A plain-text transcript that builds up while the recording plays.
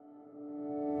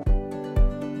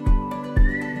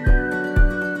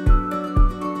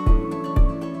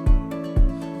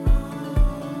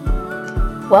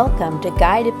Welcome to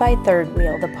Guided by Third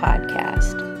Wheel, the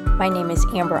podcast. My name is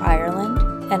Amber Ireland,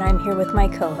 and I'm here with my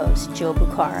co-host, Jill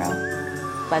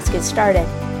Bucaro. Let's get started.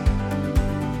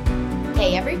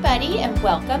 Hey everybody, and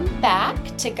welcome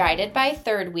back to Guided by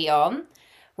Third Wheel.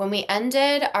 When we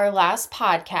ended our last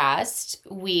podcast,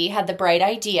 we had the bright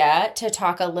idea to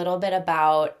talk a little bit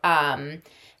about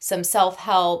some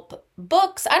self-help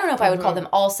books. I don't know if I would call them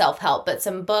all self-help, but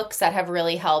some books that have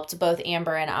really helped both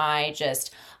Amber and I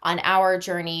just on our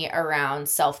journey around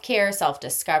self-care,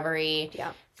 self-discovery,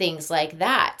 things like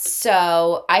that.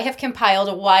 So I have compiled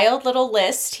a wild little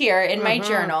list here in my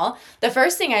journal. The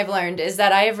first thing I've learned is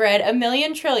that I have read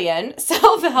 1,000,000,000,000,000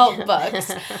 self-help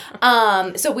books.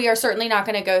 So we are certainly not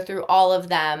going to go through all of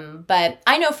them, but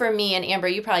I know for me, and Amber,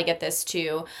 you probably get this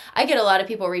too, I get a lot of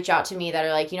people reach out to me that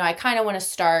are like, I kind of want to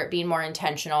start being more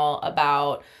intentional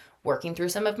about working through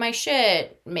some of my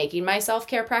shit, making my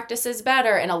self-care practices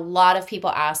better. And a lot of people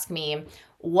ask me,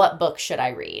 what book should I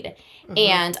read?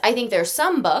 And I think there's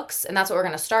some books, and that's what we're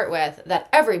going to start with, that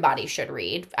everybody should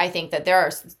read. I think that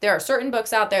there are certain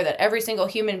books out there that every single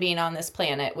human being on this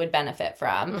planet would benefit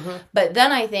from. But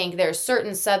then I think there's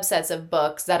certain subsets of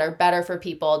books that are better for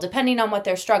people depending on what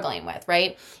they're struggling with,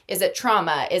 right? Is it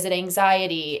trauma? Is it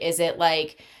anxiety? Is it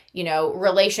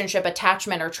relationship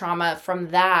attachment or trauma from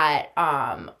that,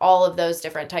 all of those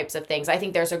different types of things. I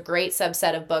think there's a great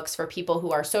subset of books for people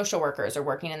who are social workers or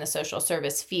working in the social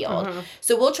service field.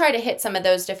 So we'll try to hit some of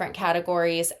those different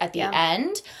categories at the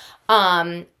end.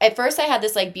 At first I had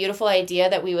this beautiful idea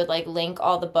that we would link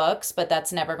all the books, but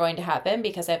that's never going to happen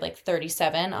because I have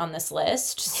 37 on this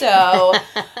list. So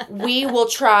I'm going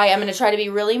to try to be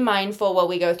really mindful while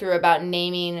we go through about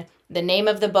naming the name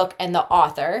of the book and the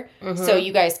author. So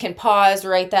you guys can pause,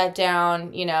 write that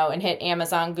down, and hit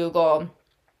Amazon, Google,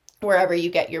 wherever you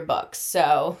get your books.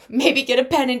 So maybe get a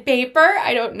pen and paper.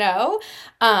 I don't know.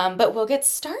 But we'll get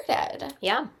started.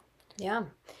 Yeah.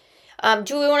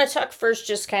 Do we want to talk first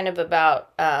just kind of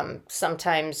about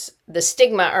sometimes the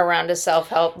stigma around a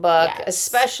self-help book,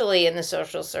 especially in the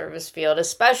social service field,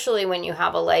 especially when you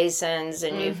have a license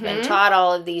and you've been taught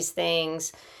all of these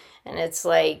things. And it's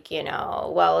a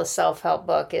self-help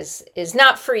book is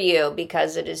not for you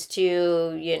because it is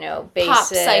too, basic. Pop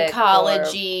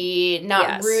psychology,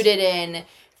 not rooted in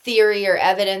theory or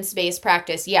evidence-based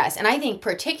practice. Yes. And I think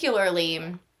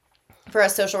particularly for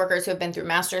us social workers who have been through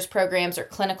master's programs or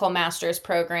clinical master's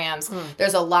programs,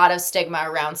 there's a lot of stigma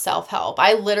around self-help.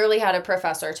 I literally had a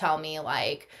professor tell me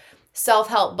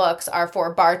self-help books are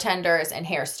for bartenders and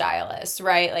hairstylists,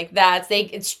 right?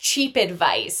 It's cheap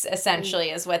advice, essentially,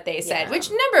 is what they said, which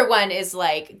number one is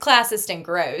classist and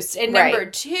gross. And number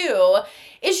two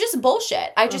is just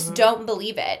bullshit. I just don't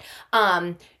believe it.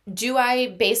 Do I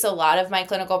base a lot of my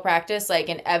clinical practice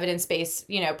in evidence-based,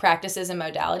 practices and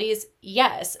modalities?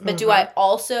 Yes. But do I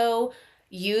also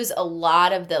use a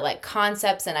lot of the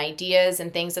concepts and ideas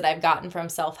and things that I've gotten from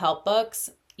self-help books?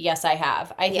 Yes, I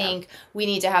have. I think we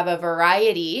need to have a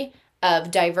variety of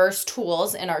diverse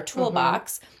tools in our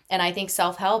toolbox. And I think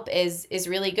self-help is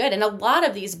really good. And a lot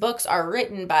of these books are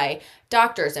written by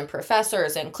doctors and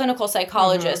professors and clinical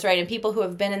psychologists, right? And people who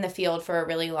have been in the field for a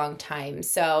really long time.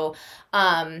 So,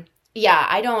 I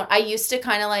used to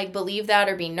kind of believe that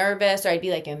or be nervous or I'd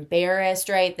be embarrassed,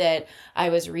 right? That I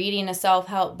was reading a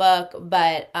self-help book,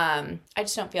 but I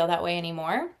just don't feel that way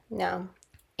anymore. No.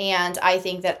 And I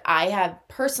think that I have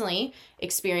personally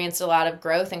experienced a lot of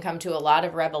growth and come to a lot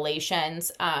of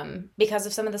revelations because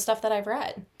of some of the stuff that I've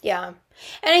read. Yeah. And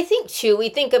I think, too, we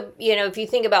think of, if you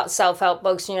think about self-help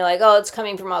books and you're it's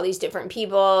coming from all these different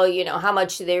people, how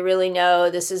much do they really know?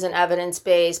 This isn't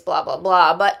evidence-based, blah, blah,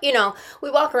 blah. But,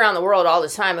 we walk around the world all the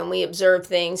time and we observe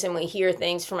things and we hear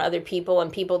things from other people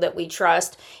and people that we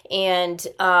trust. And,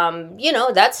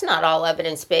 that's not all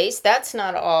evidence-based. That's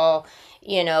not all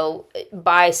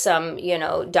by some,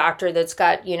 doctor that's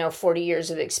got, 40 years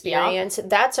of experience. Yep.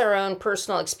 That's our own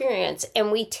personal experience.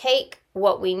 And we take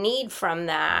what we need from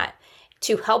that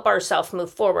to help ourselves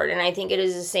move forward. And I think it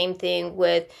is the same thing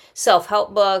with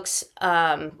self-help books,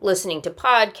 listening to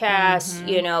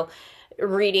podcasts,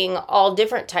 reading all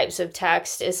different types of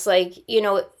text. It's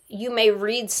you may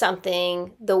read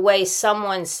something the way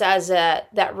someone says it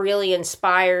that really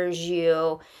inspires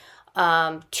you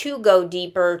to go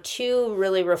deeper, to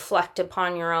really reflect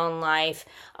upon your own life,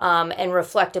 and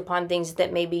reflect upon things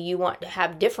that maybe you want to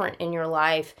have different in your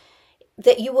life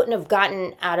that you wouldn't have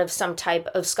gotten out of some type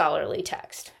of scholarly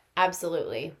text.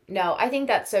 Absolutely. No, I think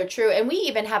that's so true. And we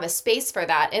even have a space for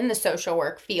that in the social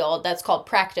work field that's called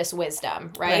practice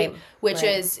wisdom, right? Which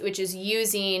is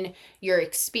using your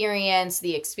experience,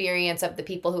 the experience of the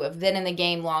people who have been in the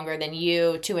game longer than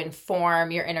you, to inform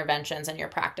your interventions and your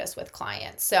practice with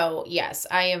clients. So, yes,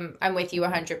 I'm with you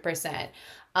 100%.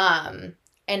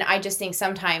 And I just think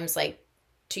sometimes, like,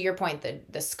 to your point,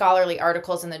 the scholarly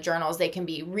articles in the journals, they can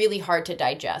be really hard to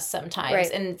digest sometimes.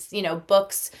 Right. And, you know,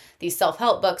 books, these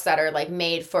self-help books that are like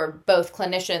made for both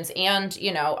clinicians and,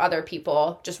 you know, other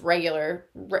people, just regular,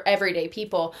 everyday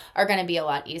people, are going to be a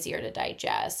lot easier to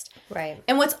digest. Right.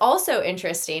 And what's also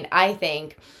interesting, I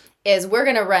think, is we're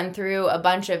going to run through a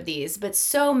bunch of these, but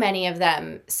so many of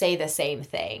them say the same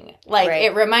thing. Like,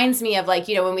 it reminds me of, like,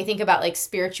 you know, when we think about like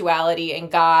spirituality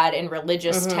and God and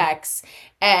religious texts,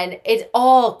 and it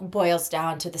all boils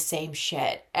down to the same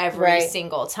shit every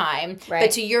single time. Right.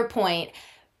 But to your point,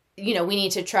 you know, we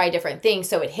need to try different things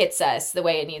so it hits us the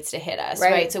way it needs to hit us,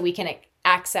 right? So we can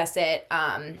access it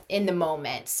in the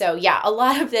moment. So yeah, a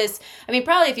lot of this, I mean,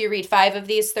 probably if you read 5 of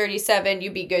these 37,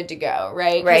 you'd be good to go,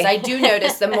 right? Because I do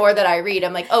notice the more that I read,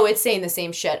 I'm like, oh, it's saying the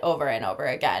same shit over and over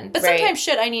again. But sometimes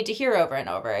shit I need to hear over and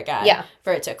over again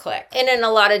for it to click. And in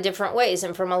a lot of different ways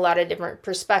and from a lot of different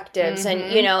perspectives.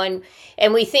 And, you know,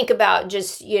 and we think about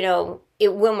just, you know,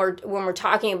 when we're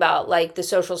talking about like the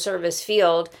social service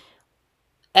field,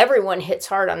 everyone hits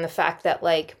hard on the fact that,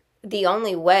 like, the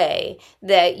only way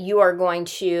that you are going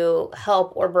to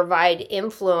help or provide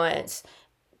influence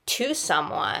to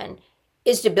someone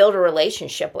is to build a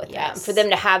relationship with them, for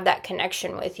them to have that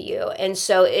connection with you. And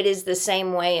so it is the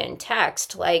same way in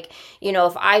text. Like, you know,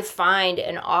 if I find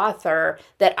an author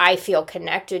that I feel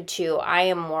connected to, I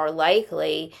am more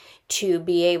likely to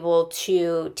be able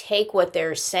to take what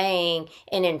they're saying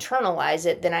and internalize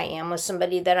it than I am with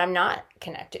somebody that I'm not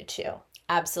connected to.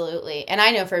 Absolutely. And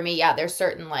I know for me, there's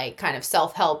certain like kind of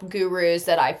self-help gurus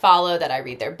that I follow, that I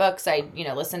read their books, I, you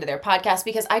know, listen to their podcasts,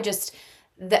 because I just,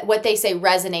 that what they say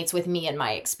resonates with me and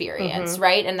my experience,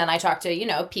 right? And then I talk to, you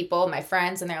know, people, my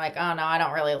friends, and they're like, oh no, I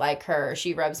don't really like her, or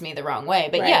she rubs me the wrong way.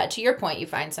 But yeah, to your point, you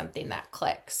find something that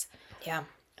clicks. Yeah.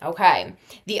 Okay.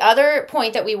 The other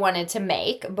point that we wanted to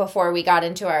make before we got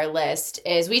into our list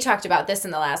is, we talked about this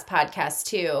in the last podcast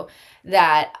too,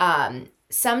 that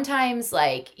sometimes,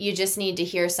 like, you just need to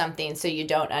hear something so you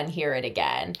don't unhear it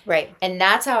again. Right. And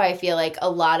that's how I feel like a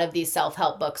lot of these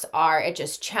self-help books are. It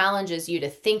just challenges you to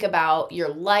think about your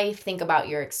life, think about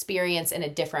your experience in a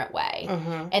different way.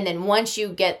 And then once you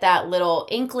get that little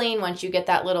inkling, once you get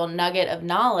that little nugget of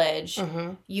knowledge,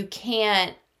 you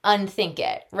can't unthink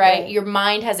it, right? Your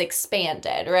mind has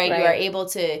expanded, right? You are able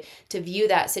to view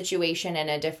that situation in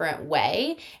a different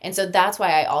way. And so that's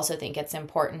why I also think it's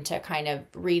important to kind of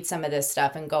read some of this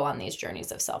stuff and go on these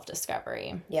journeys of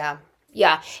self-discovery. Yeah.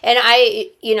 Yeah. And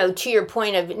I, you know, to your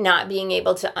point of not being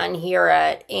able to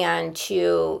unhear it and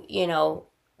to, you know,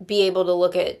 be able to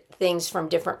look at things from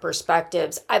different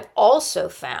perspectives, I've also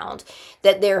found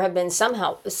that there have been some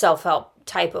self-help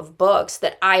type of books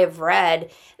that I have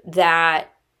read that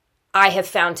I have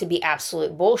found to be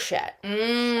absolute bullshit.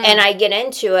 And I get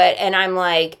into it and I'm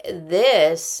like,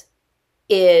 this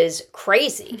is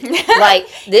crazy. Like,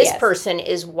 this person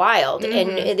is wild.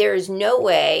 And there is no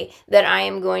way that I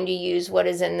am going to use what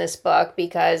is in this book,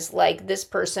 because, like, this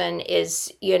person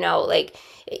is, you know, like,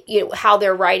 you know, how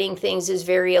they're writing things is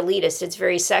very elitist. It's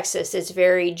very sexist. It's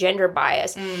very gender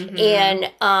biased. And,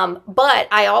 but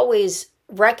I always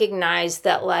recognize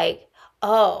that, like,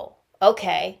 oh,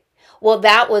 okay. Well,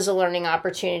 that was a learning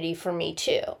opportunity for me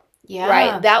too. Yeah.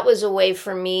 Right. That was a way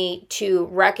for me to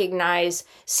recognize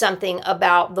something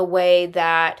about the way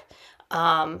that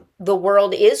the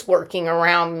world is working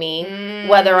around me,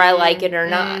 whether I like it or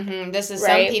not. This is,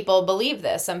 some people believe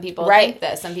this. Some people think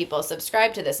this. Some people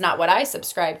subscribe to this. Not what I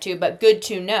subscribe to, but good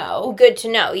to know. Good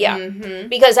to know, yeah.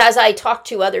 Because as I talk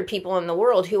to other people in the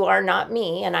world who are not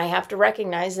me, and I have to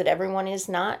recognize that everyone is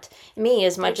not me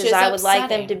as much as I would like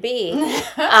them to be,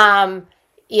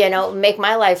 you know, make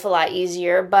my life a lot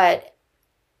easier. But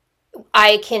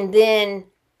I can then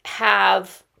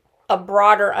have a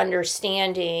broader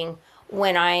understanding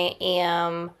when I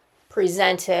am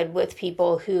presented with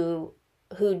people who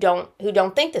don't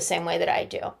think the same way that I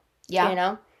do. Yeah. You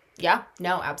know? Yeah.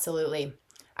 No, absolutely.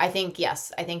 I think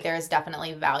there is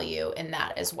definitely value in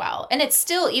that as well. And it's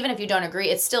still, even if you don't agree,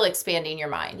 it's still expanding your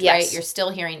mind, right? You're still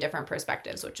hearing different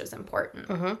perspectives, which is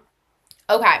important.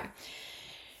 Okay.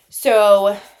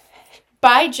 So,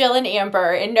 by Jill and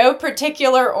Amber, in no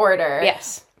particular order.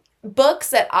 Yes. Books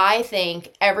that I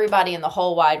think everybody in the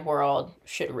whole wide world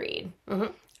should read.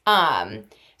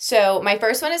 So my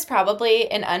first one is probably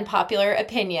an unpopular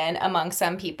opinion among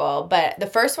some people, but the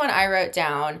first one I wrote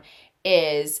down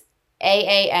is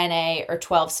AANA, or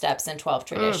 12 Steps and 12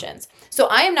 Traditions. So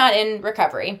I am not in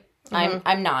recovery.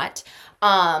 I'm not.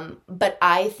 But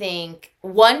I think,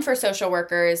 one, for social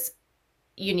workers,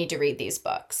 you need to read these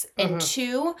books. And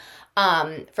two,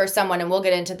 for someone, and we'll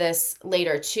get into this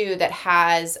later too, that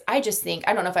has, I just think,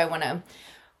 I don't know if I want to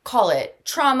call it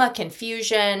trauma,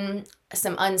 confusion,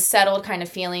 some unsettled kind of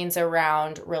feelings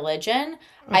around religion.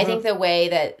 I think the way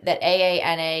that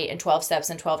AANA and 12 Steps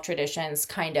and 12 Traditions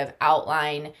kind of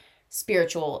outline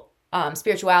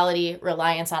spirituality,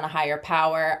 reliance on a higher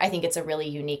power, I think it's a really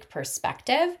unique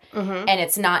perspective. And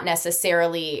it's not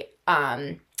necessarily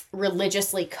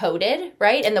religiously coded,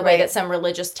 right, in the way that some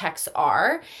religious texts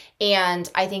are. And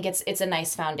I think it's a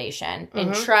nice foundation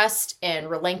in trust, in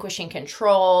relinquishing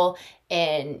control,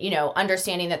 in,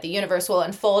 understanding that the universe will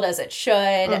unfold as it should,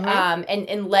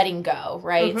 and letting go,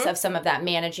 right, of some of that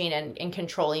managing and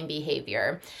controlling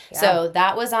behavior. So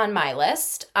that was on my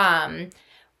list.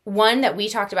 One that we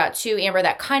talked about too, Amber,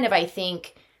 that kind of, I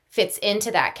think, fits into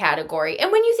that category.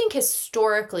 And when you think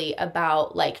historically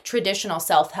about like traditional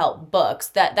self-help books,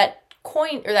 that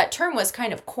term was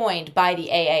kind of coined by the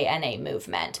AANA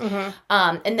movement.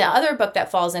 And the other book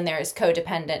that falls in there is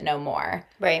Codependent No More,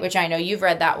 right? Which I know you've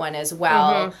read that one as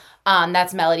well.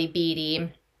 That's Melody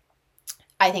Beattie.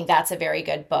 I think that's a very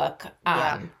good book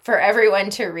for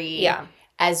everyone to read.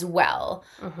 As well,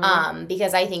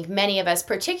 because I think many of us,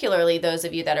 particularly those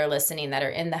of you that are listening that are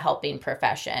in the helping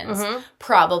professions,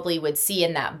 probably would see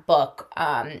in that book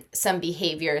some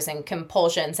behaviors and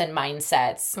compulsions and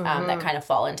mindsets that kind of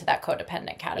fall into that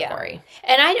codependent category.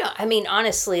 And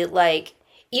honestly, like,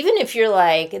 even if you're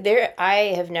like,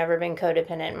 I have never been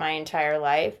codependent in my entire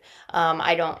life.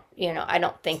 I don't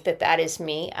think that is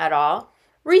me at all.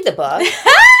 Read the book.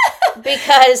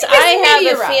 Because I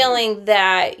have a feeling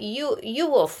that you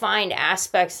will find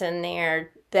aspects in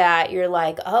there that you're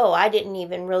like, oh, I didn't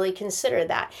even really consider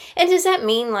that. And does that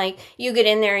mean like you get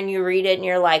in there and you read it and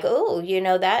you're like, oh,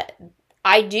 that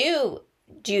I do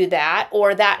that,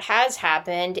 or that has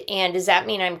happened, and does that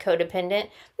mean I'm codependent?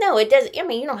 No, it doesn't. I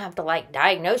mean, you don't have to like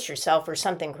diagnose yourself or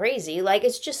something crazy. Like,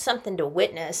 it's just something to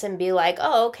witness and be like,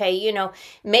 oh, okay,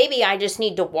 maybe I just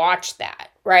need to watch that.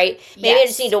 Right? Maybe I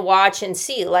just need to watch and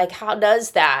see, like, how does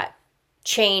that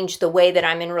change the way that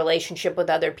I'm in relationship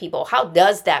with other people? How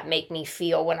does that make me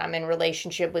feel when I'm in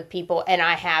relationship with people and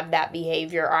I have that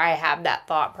behavior or I have that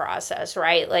thought process,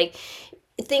 right? Like,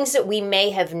 things that we may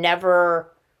have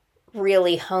never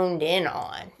really honed in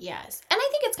on. Yes. And I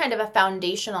think it's kind of a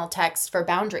foundational text for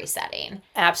boundary setting.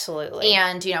 Absolutely.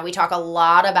 And, we talk a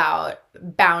lot about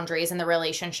boundaries and the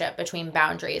relationship between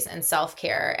boundaries and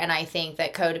self-care. And I think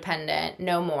that Codependent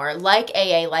No More, like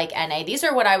AA, like NA, these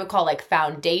are what I would call like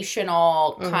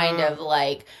foundational kind of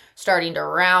like starting to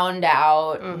round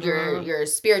out your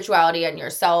spirituality and your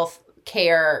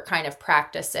self-care kind of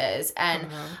practices. And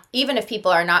even if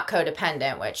people are not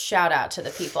codependent, which shout out to the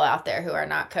people out there who are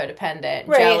not codependent,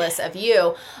 jealous of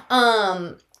you,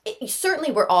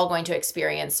 certainly we're all going to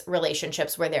experience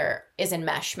relationships where there is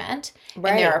enmeshment and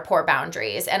there are poor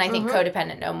boundaries. And I think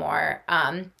Codependent No More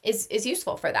is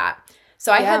useful for that.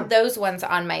 So I had those ones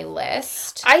on my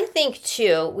list. I think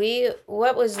too,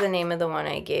 what was the name of the one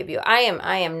I gave you? I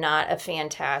am not a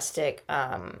fantastic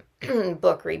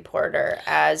book reporter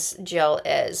as Jill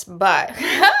is, but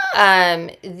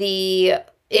the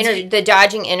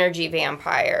Dodging Energy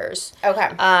Vampires.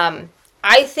 Okay.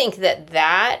 I think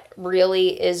that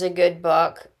really is a good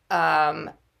book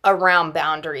around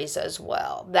boundaries as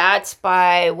well. That's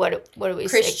by, what do we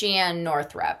say? Christiane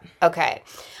Northrup. Okay.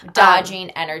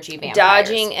 Dodging Energy Vampires.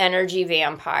 Dodging Energy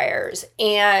Vampires.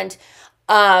 And,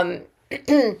 really,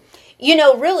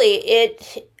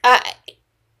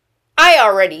 I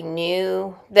already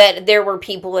knew that there were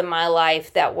people in my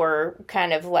life that were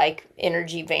kind of like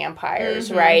energy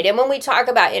vampires, right? And when we talk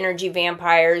about energy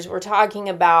vampires, we're talking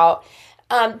about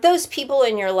those people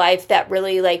in your life that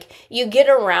really, like, you get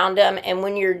around them, and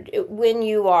when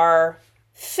you are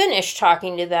finished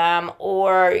talking to them,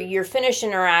 or you're finished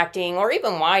interacting, or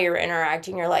even while you're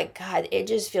interacting, you're like, God, it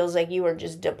just feels like you are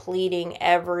just depleting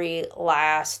every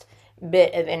last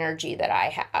bit of energy that I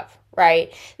have,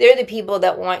 right? They're the people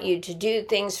that want you to do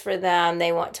things for them.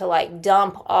 They want to like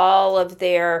dump all of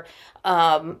their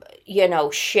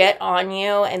shit on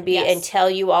you and and tell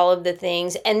you all of the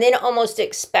things, and then almost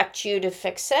expect you to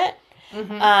fix it.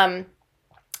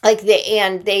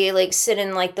 They like sit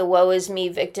in like the woe is me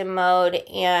victim mode,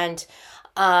 and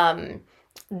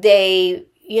they,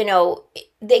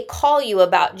 they call you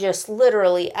about just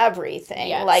literally everything,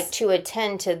 Yes. like to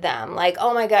attend to them. Like,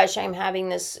 oh my gosh, I'm having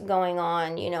this going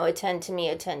on, attend to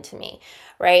me,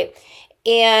 right?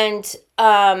 And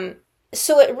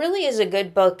so it really is a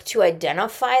good book to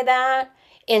identify that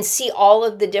and see all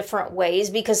of the different ways,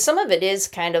 because some of it is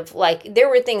kind of like, there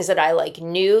were things that I like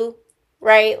knew,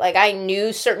 right? Like I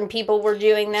knew certain people were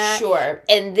doing that. Sure.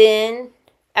 And then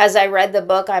as I read the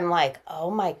book, I'm like,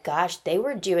 oh my gosh, they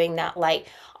were doing that like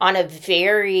on a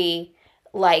very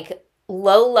like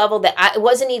low level that I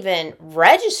wasn't even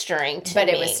registering to But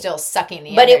me. it was still sucking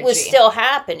the But energy. it was still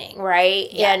happening,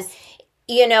 right? Yes. And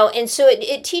and so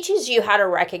it teaches you how to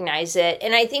recognize it.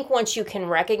 And I think once you can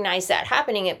recognize that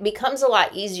happening, it becomes a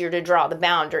lot easier to draw the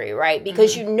boundary, right?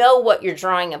 Because you know what you're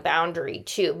drawing a boundary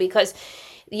to. Because,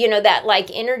 that like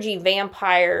energy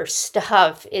vampire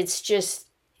stuff, it's just,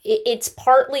 it's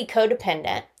partly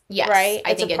codependent. Yes, right?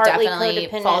 I It's think a it partly definitely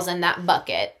codependent- falls in that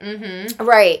bucket. Mm-hmm.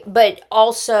 Right. But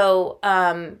also,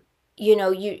 you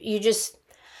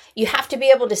have to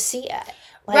be able to see it.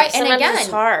 Like, Right, and sometimes again, it's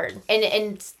hard.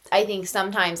 And I think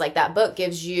sometimes like that book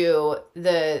gives you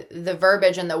the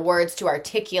verbiage and the words to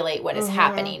articulate what is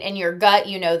happening. In your gut,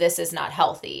 this is not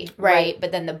healthy, right?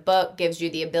 But then the book gives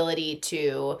you the ability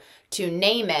to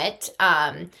name it.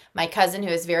 My cousin, who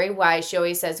is very wise, she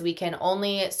always says we can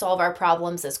only solve our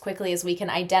problems as quickly as we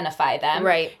can identify them.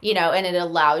 Right. And it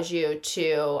allows you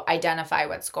to identify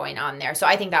what's going on there. So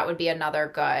I think that would be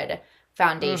another good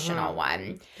foundational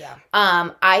one. Yeah.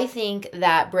 I think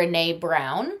that Brené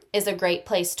Brown is a great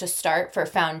place to start for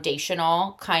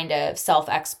foundational kind of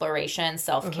self-exploration,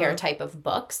 self-care type of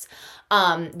books.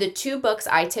 The two books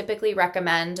I typically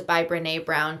recommend by Brené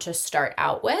Brown to start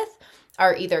out with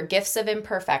are either Gifts of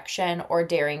Imperfection or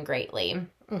Daring Greatly.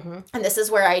 And this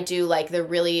is where I do like the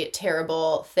really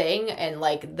terrible thing and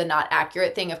like the not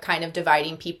accurate thing of kind of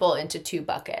dividing people into two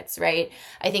buckets, right?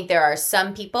 I think there are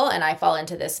some people, and I fall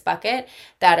into this bucket,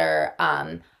 that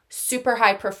are super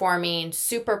high performing,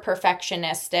 super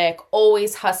perfectionistic,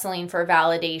 always hustling for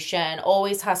validation,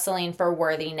 always hustling for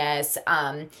worthiness.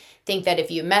 Think that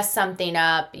if you mess something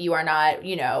up, you are not,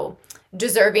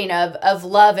 deserving of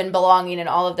love and belonging and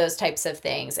all of those types of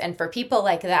things. And for people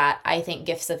like that, I think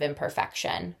Gifts of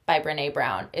Imperfection by Brené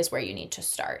Brown is where you need to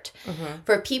start.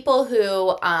 For people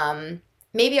who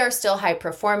maybe are still high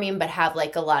performing but have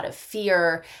like a lot of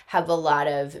fear, have a lot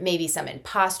of maybe some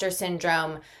imposter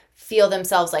syndrome, feel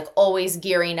themselves like always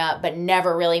gearing up but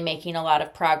never really making a lot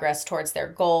of progress towards their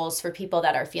goals, for people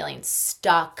that are feeling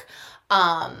stuck,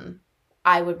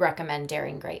 I would recommend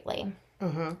Daring Greatly.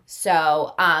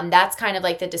 So that's kind of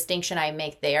like the distinction I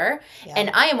make there. Yeah. And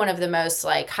I am one of the most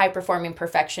like high performing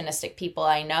perfectionistic people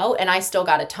I know. And I still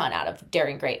got a ton out of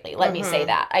Daring Greatly. Let me say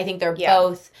that. I think they're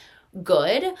both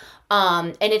good.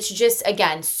 And it's just,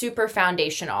 again, super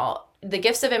foundational. The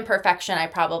Gifts of Imperfection, I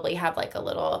probably have like a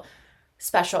little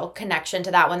special connection to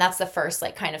that one. That's the first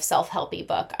like kind of self-helpy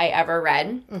book I ever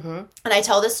read. And I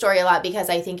tell this story a lot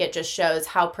because I think it just shows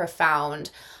how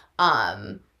profound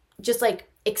just like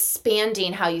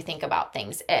expanding how you think about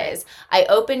things is. I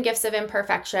opened Gifts of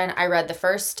Imperfection. I read the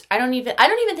first, I don't even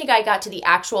think I got to the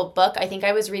actual book. I think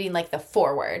I was reading like the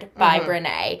foreword by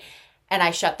Brené, and I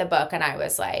shut the book and I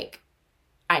was like,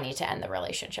 I need to end the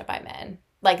relationship I'm in.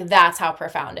 Like that's how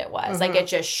profound it was. Like it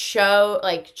just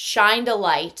shined a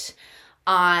light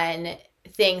on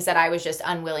things that I was just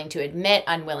unwilling to admit,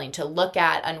 unwilling to look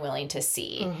at, unwilling to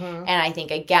see. And I think,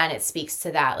 again, it speaks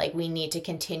to that. Like, we need to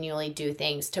continually do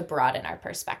things to broaden our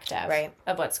perspective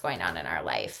of what's going on in our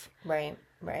life. Right.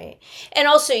 And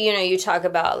also, you talk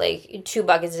about, like, two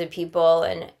buckets of people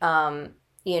and,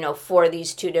 for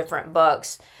these two different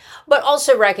books. But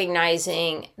also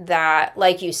recognizing that,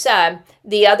 like you said,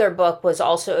 the other book was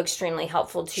also extremely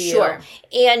helpful to you. Sure.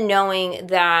 And knowing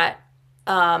that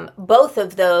both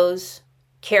of those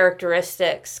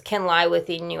characteristics can lie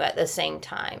within you at the same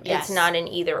time. Yes. It's not an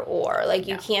either or. Like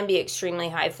you can be extremely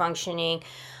high functioning,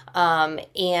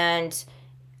 and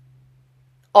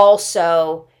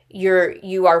also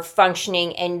you are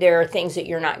functioning, and there are things that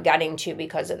you're not getting to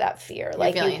because of that fear.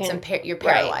 Like you're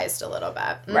paralyzed a little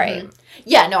bit. Right.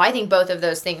 Yeah, no, I think both of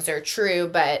those things are true,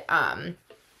 but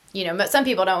some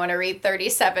people don't want to read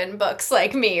 37 books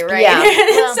like me, right? Yeah.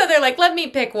 Well, so they're like, let me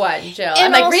pick one, Jill.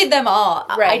 And I'm like, read them all.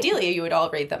 Right. Ideally, you would all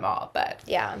read them all, but.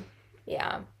 Yeah.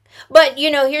 But,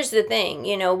 here's the thing,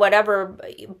 whatever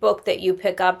book that you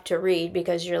pick up to read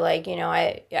because you're like,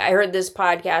 I heard this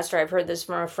podcast or I've heard this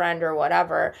from a friend or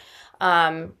whatever,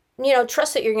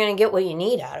 trust that you're going to get what you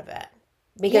need out of it.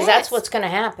 Because that's what's going to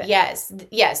happen. Yes.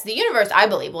 The universe, I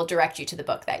believe, will direct you to the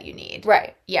book that you need.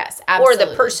 Right. Yes, absolutely. Or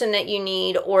the person that you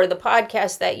need, or the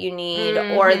podcast that you need,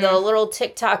 or the little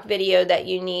TikTok video that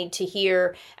you need to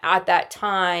hear at that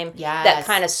time. Yes. That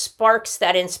kind of sparks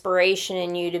that inspiration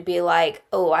in you to be like,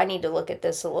 oh, I need to look at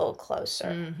this a little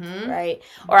closer. Right?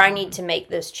 Or I need to make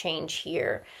this change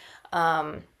here.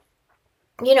 And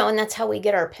that's how we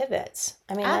get our pivots.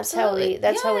 I mean, Absolutely.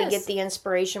 that's how we get the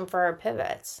inspiration for our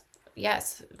pivots.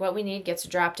 Yes, what we need gets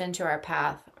dropped into our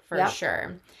path for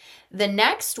sure. The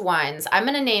next ones, I'm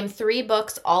going to name 3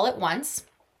 books all at once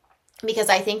because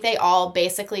I think they all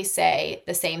basically say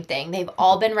the same thing. They've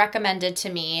all been recommended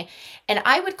to me, and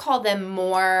I would call them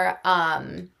more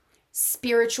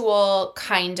spiritual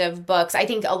kind of books. I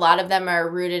think a lot of them are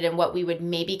rooted in what we would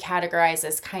maybe categorize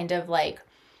as kind of like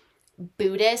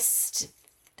Buddhist.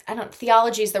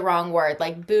 Theology is the wrong word,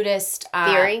 like Buddhist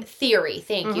theory.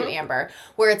 Thank you, Amber.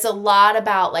 Where it's a lot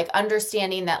about like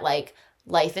understanding that like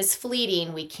life is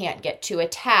fleeting. We can't get too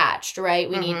attached, right?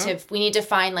 We need to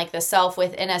find like the self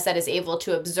within us that is able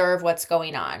to observe what's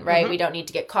going on, right? We don't need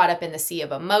to get caught up in the sea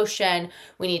of emotion.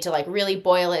 We need to like really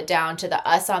boil it down to the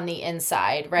us on the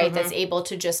inside, right? That's able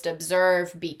to just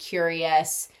observe, be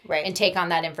curious, right, and take on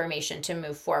that information to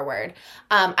move forward.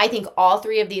 I think all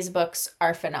 3 of these books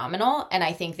are phenomenal, and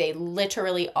I think they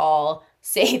literally all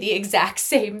say the exact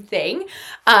same thing.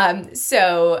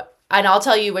 And I'll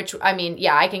tell you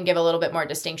I can give a little bit more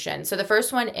distinction. So the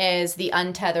first one is The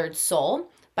Untethered Soul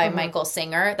by Michael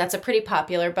Singer. That's a pretty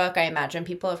popular book. I imagine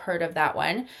people have heard of that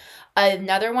one.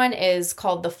 Another one is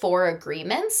called The 4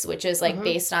 Agreements, which is like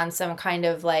based on some kind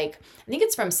of like, I think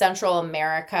it's from Central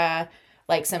America,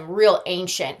 like some real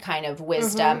ancient kind of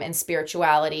wisdom and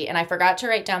spirituality. And I forgot to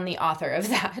write down the author of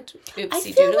that. Oopsie I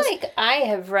feel doodles. like I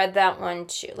have read that one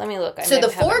too. Let me look. So the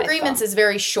 4 Agreements is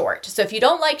very short. So if you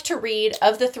don't like to read,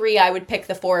 of the 3, I would pick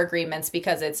the 4 Agreements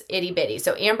because it's itty bitty.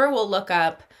 So Amber will look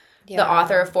up the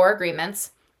author of 4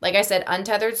 Agreements. Like I said,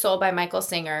 Untethered Soul by Michael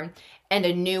Singer and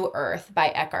A New Earth by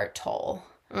Eckhart Tolle.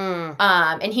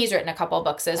 And he's written a couple of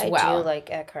books as well. I do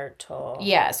like Eckhart Tolle.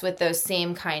 Yes, with those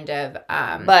same kind of...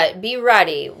 But be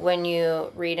ready when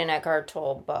you read an Eckhart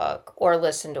Tolle book or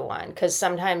listen to one, because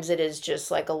sometimes it is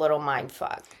just like a little mind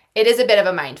fuck. It is a bit of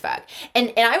a mind fuck.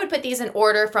 And I would put these in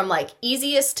order from like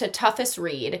easiest to toughest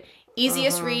read.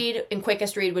 Easiest read and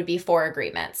quickest read would be 4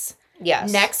 Agreements.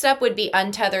 Yes. Next up would be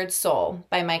Untethered Soul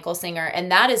by Michael Singer,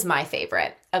 and that is my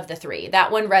favorite of the 3.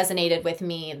 That one resonated with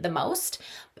me the most.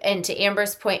 And to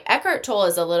Amber's point, Eckhart Tolle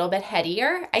is a little bit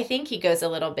headier. I think he goes a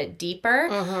little bit deeper.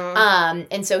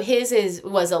 And so his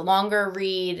was a longer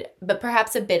read, but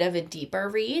perhaps a bit of a deeper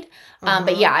read.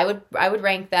 But yeah, I would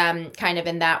rank them kind of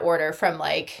in that order from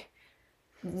like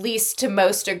least to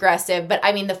most aggressive. But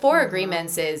I mean, the 4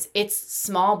 Agreements it's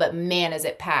small, but man, is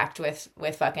it packed with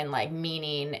fucking like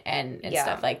meaning and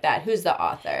stuff like that. Who's the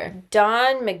author?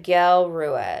 Don Miguel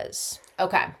Ruiz.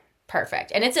 Okay.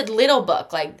 Perfect. And it's a little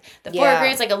book, like the 4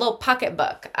 Agreements, like a little pocket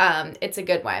book. It's a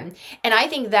good one. And I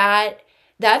think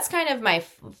that's kind of my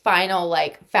final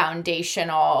like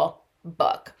foundational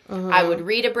book. I would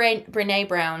read a Brene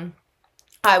Brown.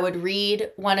 I would read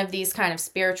one of these kind of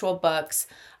spiritual books.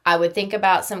 I would think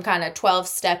about some kind of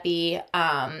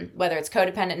 12-steppy, whether it's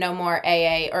Codependent No More,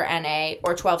 AA or NA,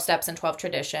 or 12 Steps and 12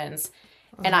 Traditions.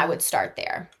 And I would start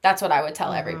there. That's what I would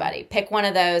tell everybody. Pick one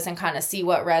of those and kind of see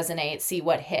what resonates, see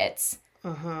what hits,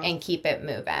 and keep it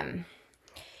moving.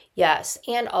 Yes.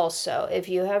 And also, if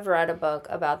you have read a book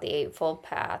about the Eightfold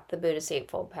Path, the Buddhist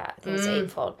Eightfold Path, I think it's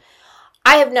Eightfold.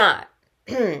 I have not.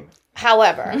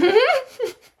 However,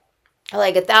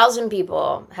 like 1,000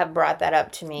 people have brought that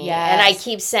up to me. Yes. And I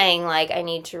keep saying, like, I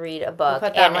need to read a book.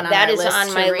 We'll put that one on that our is list on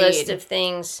to my read. list of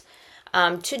things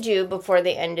to do before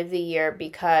the end of the year,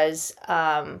 because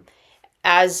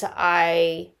as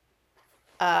I,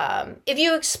 if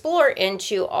you explore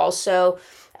into also,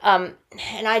 and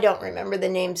I don't remember the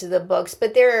names of the books,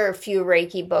 but there are a few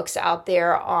Reiki books out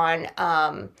there on,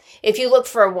 if you look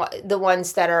for the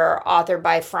ones that are authored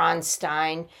by Franz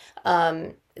Stein,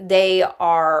 they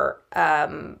are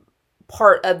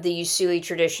part of the Usui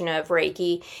tradition of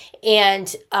Reiki.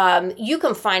 And you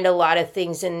can find a lot of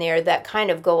things in there that kind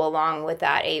of go along with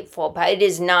that Eightfold Path. It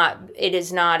is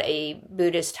not a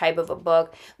Buddhist type of a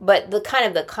book, but the kind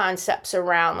of the concepts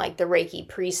around like the Reiki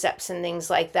precepts and things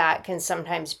like that can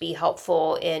sometimes be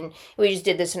helpful we just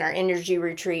did this in our energy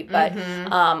retreat, but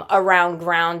around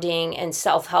grounding and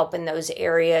self-help in those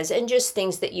areas, and just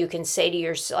things that you can say to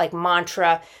yourself, like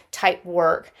mantra type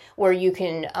work, where you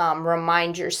can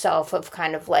remind yourself of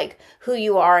kind of like who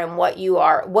you are and what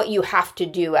you have to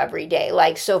do every day.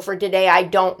 Like, so for today, I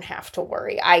don't have to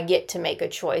worry. I get to make a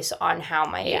choice on how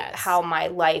my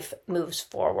life moves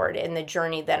forward in the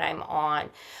journey that I'm on.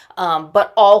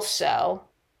 But also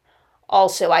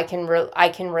I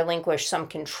can relinquish some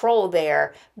control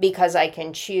there because I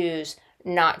can choose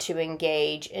not to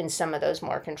engage in some of those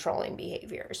more controlling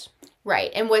behaviors.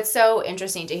 Right. And what's so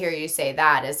interesting to hear you say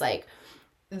that is like,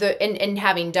 in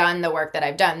having done the work that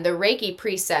I've done, the Reiki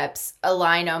precepts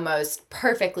align almost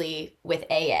perfectly with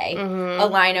AA,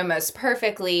 align almost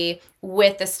perfectly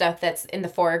with the stuff that's in the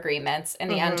 4 agreements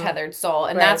and the untethered soul.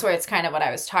 And that's where it's kind of what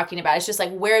I was talking about. It's just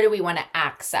like, where do we want to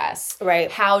access? Right.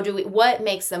 What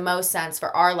makes the most sense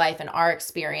for our life and our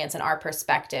experience and our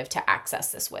perspective to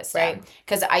access this wisdom? Right.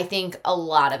 Because I think a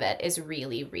lot of it is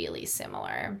really, really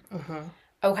similar.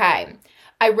 Okay.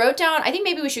 I wrote down, I think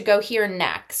maybe we should go here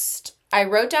next. I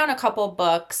wrote down a couple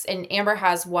books, and Amber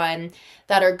has one,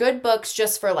 that are good books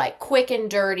just for like quick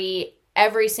and dirty,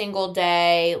 every single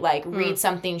day, like read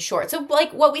something short. So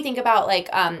like what we think about, like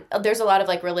there's a lot of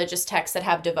like religious texts that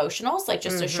have devotionals, like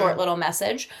just a short little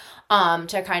message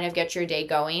to kind of get your day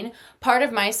going. Part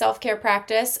of my self-care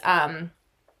practice,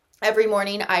 every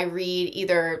morning I read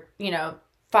either,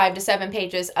 5 to 7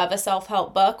 pages of a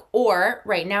self-help book, or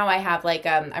right now I have like,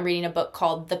 I'm reading a book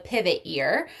called The Pivot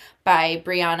Year by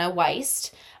Brianna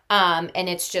Wiest. And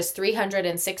it's just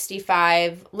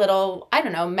 365 little,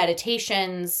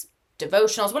 meditations,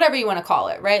 devotionals, whatever you want to call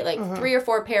it, right? Like 3 or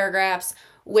 4 paragraphs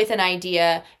with an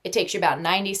idea. It takes you about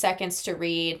 90 seconds to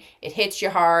read. It hits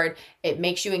you hard. It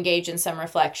makes you engage in some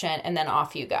reflection, and then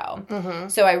off you go.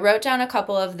 So I wrote down a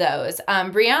couple of those.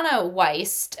 Brianna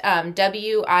Wiest,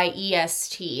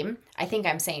 Wiest, I think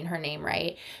I'm saying her name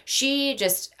right. She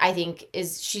just,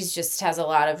 has a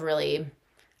lot of really,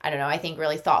 I think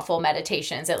really thoughtful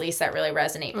meditations, at least that really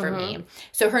resonate for me.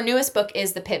 So her newest book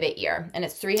is The Pivot Year, and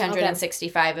it's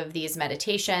 365 of these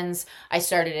meditations. I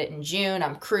started it in June.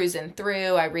 I'm cruising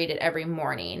through. I read it every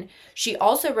morning. She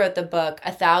also wrote the book,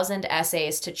 1,000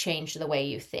 Essays to Change the Way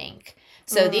You Think.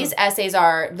 So these essays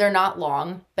they're not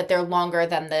long, but they're longer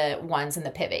than the ones in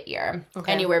The Pivot Year.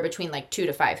 Anywhere between like 2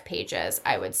 to 5 pages,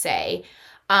 I would say.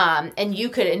 And you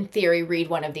could, in theory, read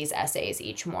one of these essays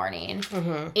each morning.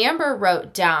 Amber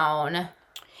wrote down...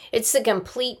 It's the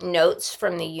Complete Notes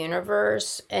from the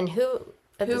Universe. And who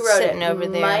wrote it? Over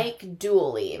there? Mike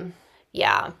Dooley.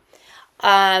 Yeah.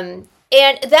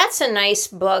 And that's a nice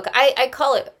book. I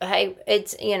call it,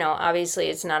 it's, obviously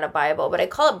it's not a Bible, but I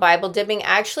call it Bible dipping.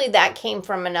 Actually, that came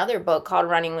from another book called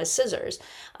Running with Scissors,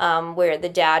 where the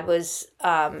dad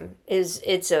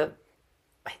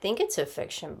I think it's a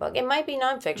fiction book. It might be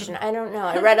nonfiction. I don't know.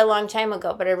 I read a long time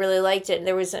ago, but I really liked it. I think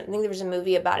there was a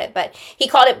movie about it, but he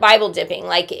called it Bible dipping.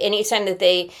 Like anytime that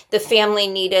the family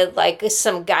needed like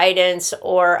some guidance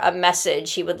or a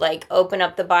message, he would like open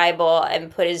up the Bible and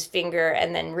put his finger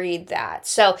and then read that.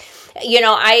 So,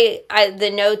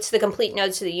 the Complete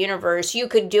Notes of the Universe, you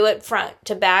could do it front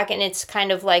to back, and it's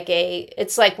kind of like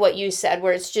it's like what you said,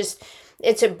 where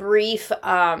it's a brief,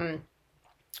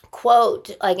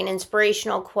 quote, like an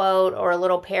inspirational quote or a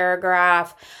little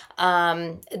paragraph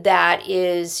that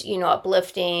is,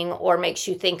 uplifting or makes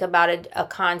you think about a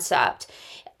concept.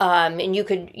 And you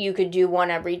could do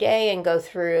one every day and go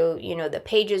through, the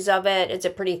pages of it. It's a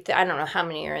pretty, I don't know how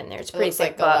many are in there. It's a pretty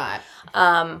thick book.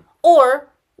 Or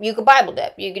you could Bible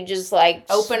dip. You could just like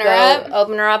open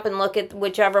her up and look at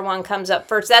whichever one comes up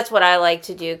first. That's what I like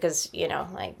to do because,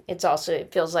 like it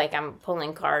feels like I'm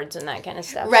pulling cards and that kind of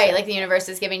stuff. Right, so. like the universe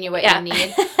is giving you what you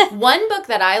need. One book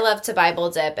that I love to Bible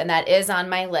dip, and that is on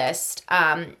my list,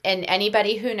 and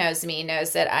anybody who knows me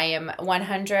knows that I am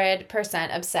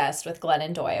 100% obsessed with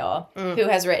Glennon Doyle, who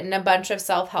has written a bunch of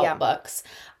self-help books.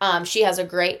 She has a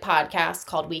great podcast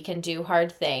called We Can Do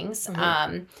Hard Things.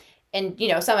 And,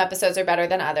 some episodes are better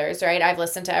than others, right? I've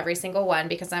listened to every single one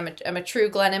because I'm a true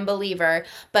Glennon believer.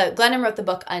 But Glennon wrote the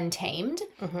book Untamed.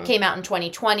 Came out in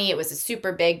 2020. It was a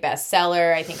super big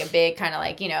bestseller. I think a big kind of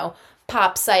like,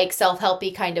 pop psych,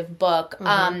 self-helpy kind of book.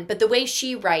 But the way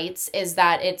she writes is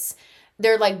that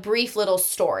they're like brief little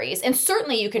stories. And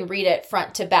certainly you can read it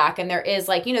front to back. And there is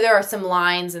like, there are some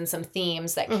lines and some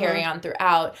themes that carry on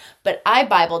throughout. But I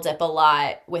Bible dip a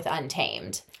lot with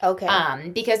Untamed. Okay.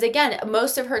 Because again,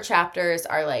 most of her chapters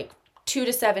are like 2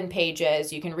 to 7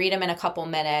 pages. You can read them in a couple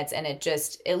minutes. And it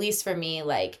just, at least for me,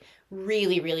 like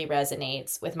really, really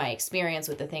resonates with my experience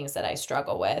with the things that I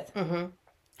struggle with.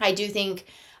 I do think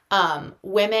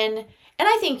women, and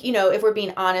I think, if we're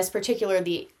being honest,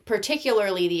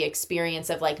 particularly the experience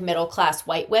of like middle class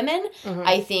white women,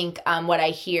 I think what I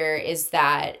hear is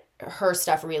that her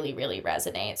stuff really, really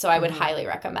resonates. So I would highly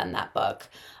recommend that book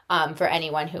for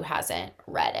anyone who hasn't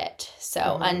read it.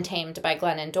 So Untamed by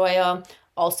Glennon Doyle,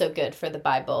 also good for the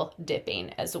Bible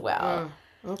dipping as well.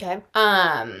 Okay.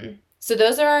 So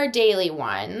those are our daily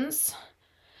ones.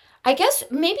 I guess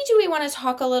maybe do we want to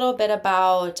talk a little bit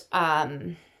about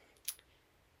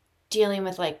dealing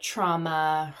with like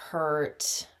trauma,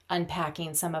 hurt,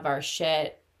 unpacking some of our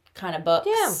shit kind of books?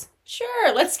 Yeah.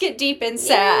 Sure, let's get deep and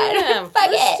sad. Yeah,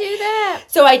 let's do that.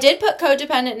 So I did put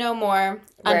Codependent No More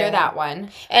under that one.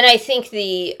 And I think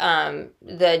the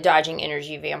Dodging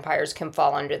Energy Vampires can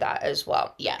fall under that as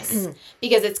well. Yes.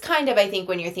 Because it's kind of, I think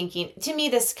when you're thinking, to me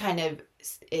this kind of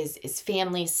is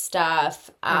family stuff.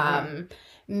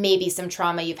 Maybe some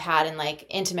trauma you've had in like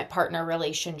intimate partner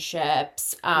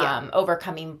relationships,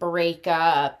 overcoming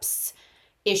breakups,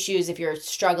 issues if you're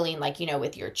struggling like, you know,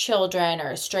 with your children or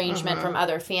estrangement from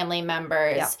other family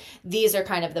members. Yeah. These are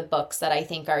kind of the books that I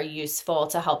think are useful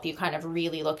to help you kind of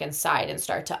really look inside and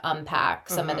start to unpack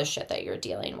some of the shit that you're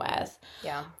dealing with.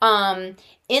 Yeah.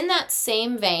 In that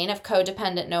same vein of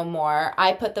Codependent No More,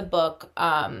 I put the book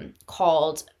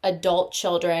called Adult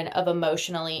Children of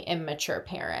Emotionally Immature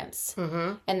Parents.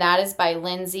 And that is by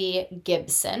Lindsay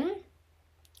Gibson.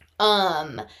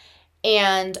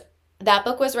 And that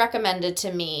book was recommended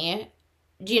to me.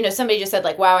 You know, somebody just said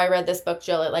like, wow, I read this book,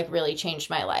 Jill, it like really changed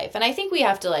my life. And I think we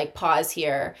have to like pause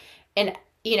here. And,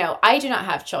 you know, I do not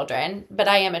have children, but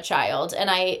I am a child. And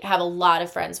I have a lot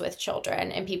of friends with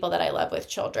children and people that I love with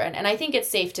children. And I think it's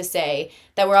safe to say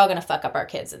that we're all going to fuck up our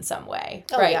kids in some way.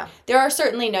 Oh, right? Yeah. There are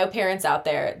certainly no parents out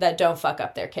there that don't fuck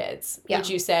up their kids. Yeah. Would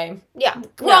you say? Yeah.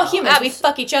 We're all humans. We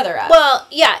fuck each other up. Well,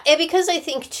 yeah. And because I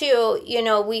think too, you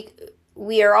know,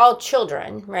 we are all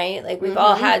children, right? Like we've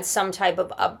all had some type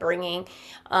of upbringing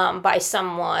by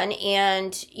someone,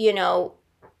 and you know,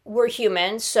 we're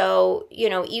human. So you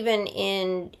know, even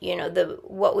in, you know, the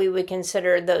what we would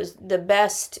consider the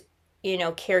best, you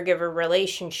know, caregiver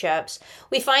relationships,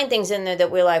 we find things in there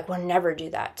that we're like, we'll never do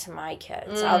that to my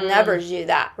kids. I'll never do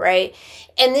that, right?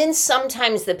 And then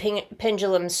sometimes the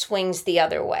pendulum swings the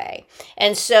other way,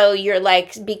 and so you're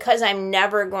like, because I'm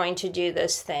never going to do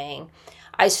this thing,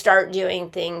 I start doing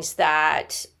things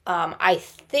that I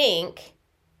think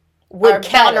would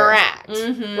counteract,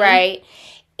 right?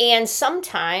 And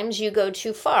sometimes you go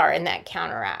too far in that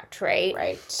counteract, right?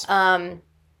 Right.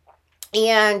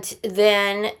 And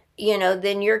then, you know,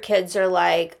 then your kids are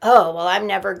like, oh, well, I'm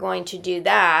never going to do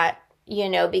that, you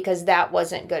know, because that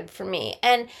wasn't good for me.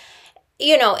 And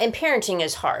you know, and parenting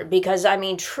is hard because, I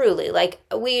mean, truly, like,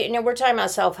 we're talking about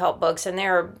self-help books, and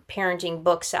there are parenting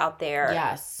books out there.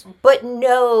 Yes. But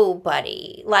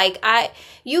nobody, like,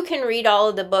 you can read all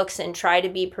of the books and try to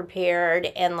be prepared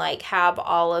and, like, have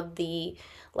all of the,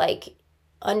 like,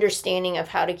 understanding of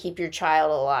how to keep your child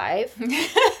alive.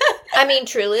 I mean,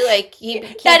 truly, like, keep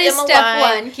that is them step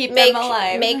alive, one, keep them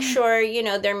alive. Make sure, you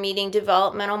know, they're meeting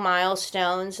developmental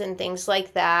milestones and things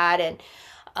like that,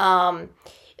 and,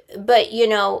 but, you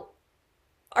know,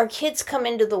 our kids come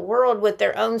into the world with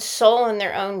their own soul and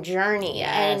their own journey.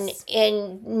 Yes.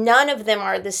 And none of them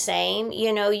are the same.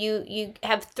 You know, you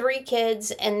have 3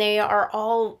 kids and they are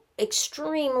all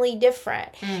extremely different.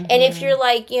 And if you're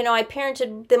like, you know, I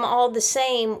parented them all the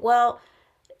same, well,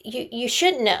 you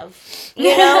shouldn't have,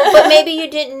 you know, but maybe you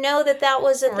didn't know that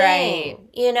was a thing, right.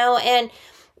 You know, and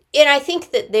I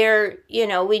think that you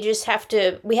know, we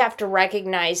have to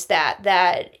recognize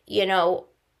that, you know,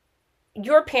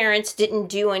 your parents didn't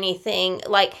do anything,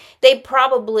 like, they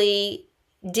probably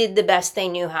did the best they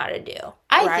knew how to do.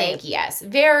 I think, yes.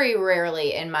 Very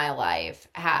rarely in my life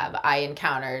have I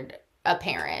encountered a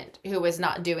parent who was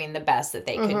not doing the best that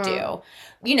they could do.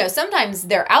 You know, sometimes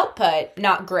their output,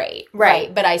 not great,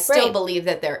 right? But I still believe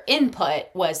that their input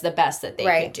was the best that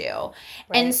they could do. Right.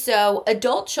 And so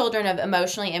Adult Children of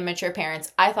Emotionally Immature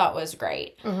Parents, I thought was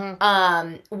great. One,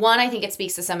 I think it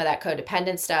speaks to some of that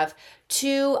codependent stuff.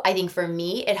 2, I think for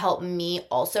me, it helped me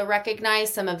also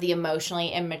recognize some of the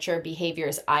emotionally immature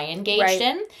behaviors I engaged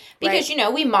in. Because, you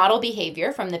know, we model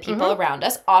behavior from the people around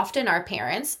us, often our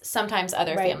parents, sometimes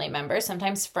other family members,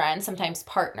 sometimes friends, sometimes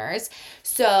partners.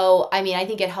 So, I mean, I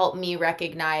think it helped me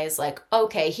recognize, like,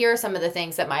 okay, here are some of the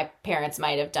things that my parents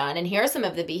might have done, and here are some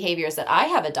of the behaviors that I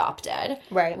have adopted,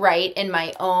 right, in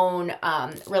my own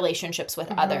relationships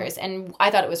with others. And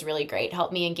I thought it was really great.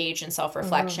 Helped me engage in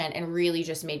self-reflection and really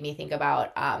just made me think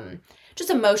about just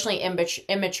emotionally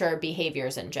immature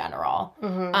behaviors in general.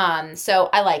 So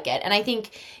I like it. And I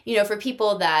think, you know, for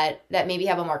people that maybe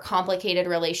have a more complicated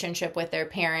relationship with their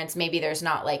parents, maybe there's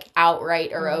not like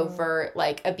outright or overt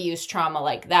like abuse trauma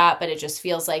like that, but it just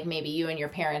feels like maybe you and your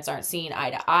parents aren't seeing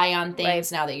eye to eye on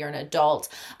things now that you're an adult.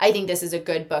 I think this is a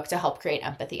good book to help create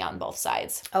empathy on both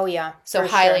sides. Oh yeah. So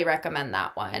highly recommend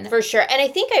that one. For sure. And I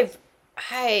think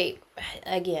I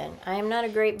am not a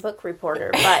great book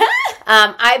reporter, but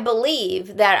I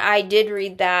believe that I did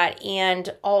read that,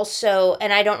 and also,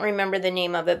 and I don't remember the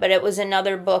name of it, but it was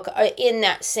another book in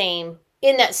that same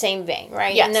vein,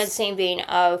 right? Yes. In that same vein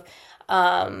of,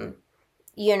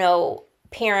 you know,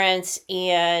 parents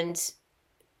and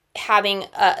having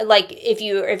like if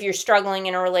you're struggling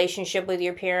in a relationship with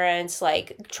your parents,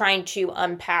 like trying to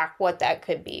unpack what that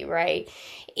could be, right?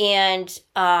 And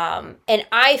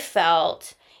I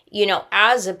felt, you know,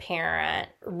 as a parent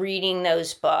reading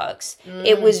those books,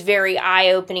 it was very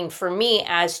eye-opening for me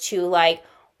as to like,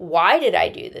 why did I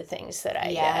do the things that I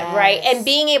did, right? And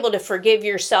being able to forgive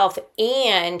yourself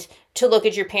and to look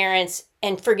at your parents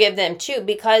and forgive them too,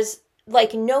 because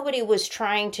like nobody was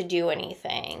trying to do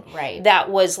anything that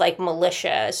was like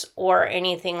malicious or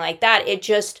anything like that. It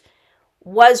just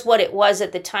was what it was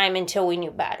at the time until we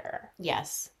knew better.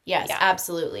 Yes,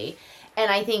 absolutely. And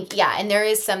I think, and there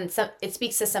is some, it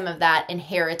speaks to some of that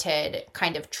inherited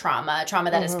kind of trauma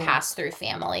that is passed through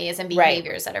families and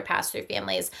behaviors that are passed through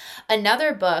families.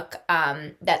 Another book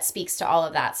that speaks to all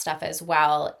of that stuff as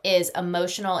well is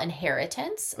Emotional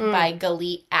Inheritance by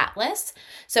Galit Atlas.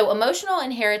 So emotional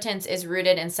inheritance is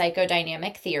rooted in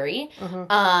psychodynamic theory.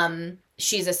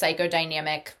 She's a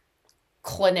psychodynamic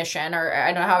clinician, or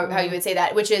I don't know how you would say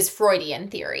that, which is Freudian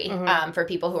theory, for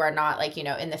people who are not like, you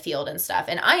know, in the field and stuff.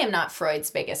 And I am not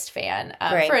Freud's biggest fan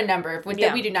for a number of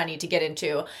that we do not need to get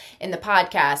into in the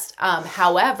podcast.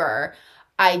 However,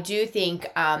 I do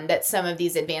think that some of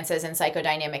these advances in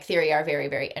psychodynamic theory are very,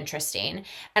 very interesting.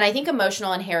 And I think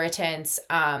emotional inheritance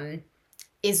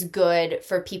is good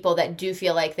for people that do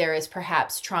feel like there is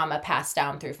perhaps trauma passed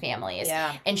down through families.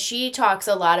 Yeah. And she talks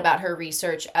a lot about her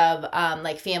research of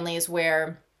like families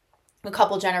where a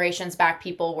couple generations back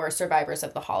people were survivors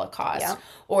of the Holocaust,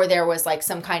 or there was like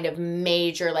some kind of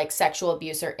major like sexual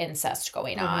abuse or incest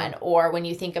going on. Or when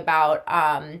you think about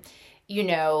you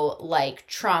know, like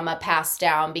trauma passed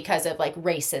down because of like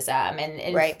racism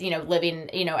and you know, living,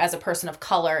 you know, as a person of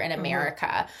color in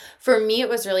America. For me, it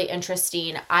was really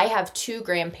interesting. I have two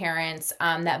grandparents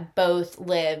that both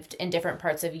lived in different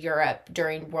parts of Europe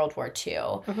during World War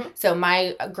II. So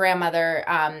my grandmother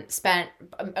spent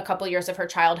a couple years of her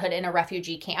childhood in a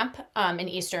refugee camp in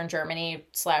Eastern Germany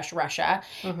 / Russia.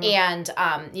 And,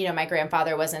 you know, my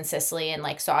grandfather was in Sicily and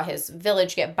like saw his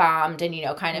village get bombed and, you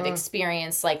know, kind of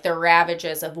experienced like the ravages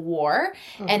of war,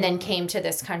 and then came to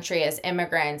this country as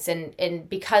immigrants. And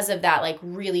because of that, like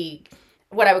really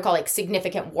what I would call like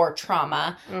significant war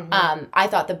trauma, I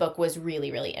thought the book was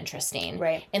really, really interesting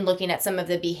in looking at some of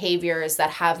the behaviors that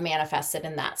have manifested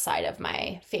in that side of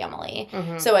my family.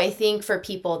 So I think for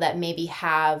people that maybe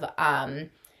have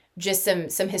just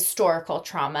some historical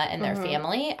trauma in their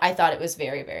family, I thought it was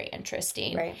very, very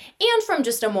interesting. And from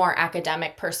just a more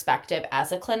academic perspective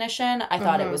as a clinician, I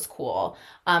thought it was cool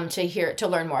to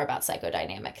learn more about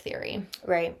psychodynamic theory.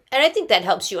 And I think that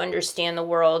helps you understand the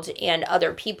world and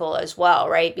other people as well,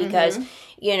 right? Because,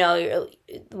 you know,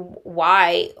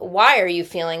 why are you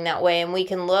feeling that way? And we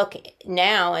can look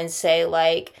now and say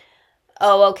like,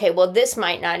 oh, okay, well, this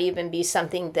might not even be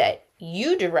something that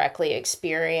you directly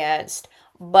experienced,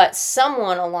 but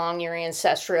someone along your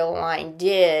ancestral line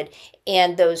did.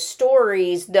 And those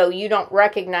stories, though you don't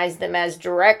recognize them as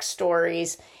direct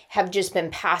stories, have just been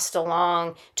passed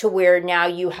along to where now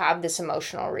you have this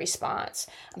emotional response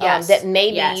that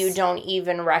maybe you don't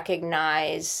even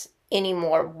recognize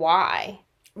anymore. Why?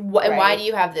 And why do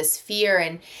you have this fear?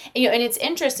 And you know, and it's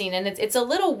interesting, and it's a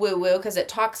little woo-woo because it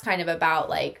talks kind of about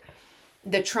like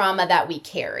the trauma that we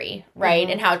carry, right?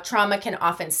 And how trauma can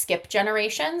often skip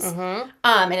generations.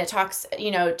 And it talks, you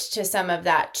know, to some of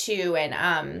that too. And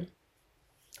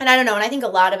I don't know. And I think a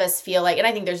lot of us feel like, and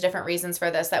I think there's different reasons for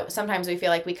this, that sometimes we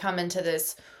feel like we come into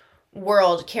this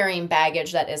world carrying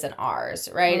baggage that isn't ours,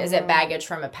 right? Is it baggage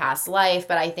from a past life?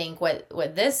 But I think what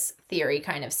this theory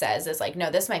kind of says is like, no,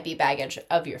 this might be baggage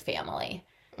of your family.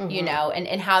 You know,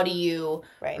 and how do you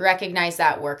recognize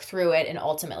that, work through it, and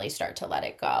ultimately start to let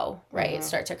it go, right?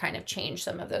 Start to kind of change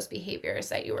some of those behaviors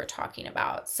that you were talking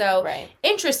about. So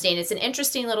interesting. It's an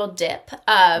interesting little dip,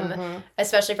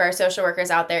 especially for our social workers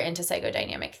out there into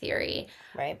psychodynamic theory.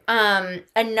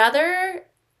 Another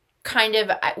kind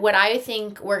of what I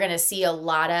think we're going to see a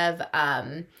lot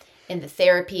of in the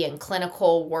therapy and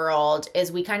clinical world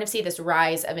is we kind of see this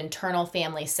rise of internal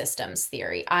family systems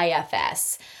theory,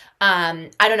 IFS. I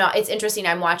don't know. It's interesting.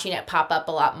 I'm watching it pop up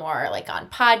a lot more like on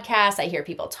podcasts. I hear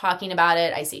people talking about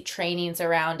it. I see trainings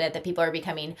around it that people are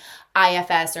becoming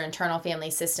IFS or internal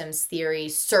family systems theory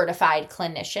certified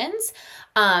clinicians.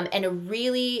 And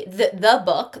really the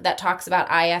book that talks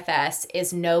about IFS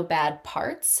is No Bad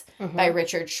Parts by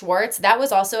Richard Schwartz. That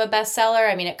was also a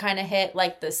bestseller. I mean, it kind of hit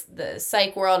like the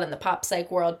psych world and the pop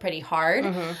psych world pretty hard.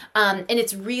 And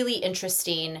it's really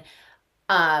interesting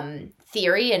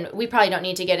theory, and we probably don't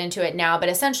need to get into it now, but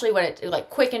essentially what it, like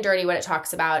quick and dirty, what it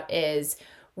talks about is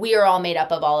we are all made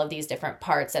up of all of these different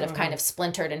parts that have kind of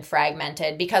splintered and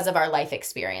fragmented because of our life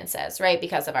experiences, right?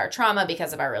 Because of our trauma,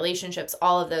 because of our relationships,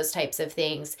 all of those types of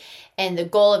things. And the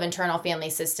goal of internal family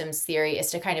systems theory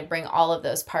is to kind of bring all of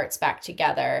those parts back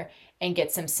together and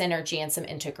get some synergy and some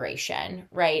integration,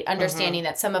 right? Understanding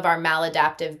that some of our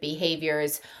maladaptive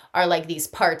behaviors are like these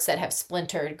parts that have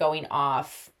splintered going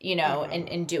off, you know,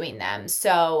 and doing them.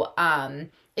 So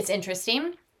it's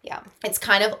interesting. Yeah. It's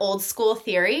kind of old school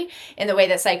theory in the way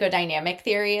that psychodynamic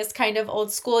theory is kind of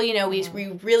old school. You know, we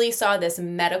really saw this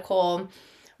medical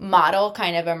model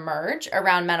kind of emerge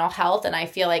around mental health. And I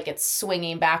feel like it's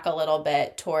swinging back a little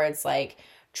bit towards like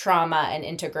trauma and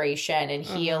integration and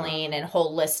healing and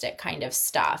holistic kind of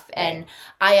stuff. Right.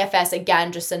 And IFS,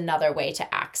 again, just another way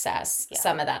to access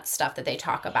some of that stuff that they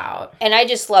talk about. And I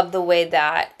just love the way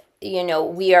that, you know,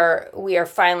 we are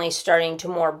finally starting to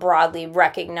more broadly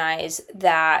recognize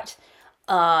that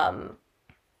parts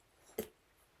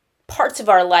of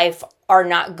our life are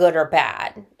not good or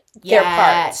bad. They're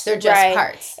parts. They're just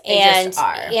parts. They just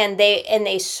are. And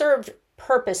they serve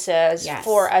purposes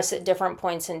for us at different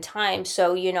points in time.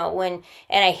 So, you know,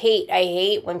 I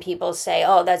hate when people say,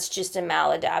 oh, that's just a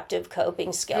maladaptive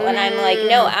coping skill. And I'm like,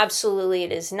 no, absolutely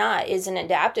it is not. It's an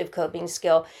adaptive coping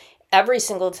skill every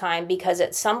single time, because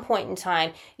at some point in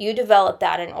time you develop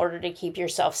that in order to keep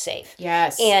yourself safe.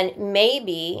 Yes. And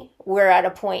maybe we're at a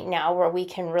point now where we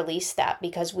can release that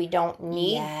because we don't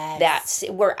need that.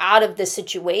 We're out of the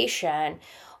situation.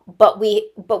 But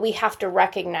we have to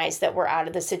recognize that we're out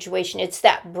of the situation. It's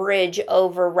that bridge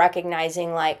over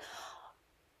recognizing like,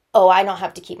 oh, I don't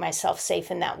have to keep myself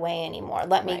safe in that way anymore.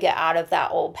 Let me get out of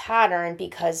that old pattern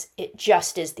because it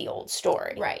just is the old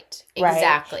story. Right.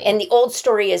 Exactly. Right? And the old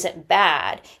story isn't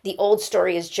bad. The old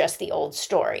story is just the old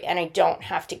story. And I don't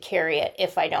have to carry it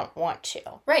if I don't want to.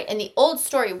 Right. And the old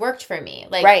story worked for me.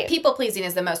 Like people pleasing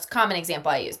is the most common example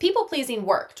I use. People pleasing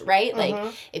worked, right?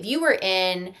 Like if you were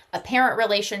in a parent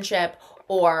relationship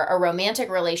or a romantic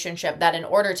relationship that in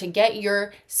order to get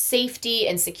your safety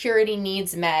and security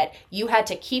needs met, you had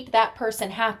to keep that person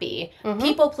happy.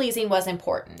 People pleasing was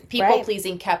important. People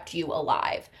pleasing kept you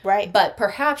alive. Right. But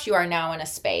perhaps you are now in a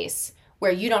space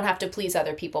where you don't have to please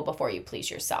other people before you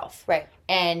please yourself. Right.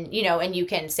 And, you know, and you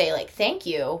can say like, thank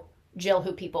you, Jill,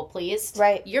 who people pleased.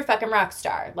 Right. You're fucking rock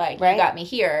star. Like, you got me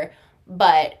here.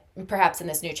 But perhaps in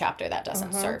this new chapter that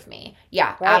doesn't serve me.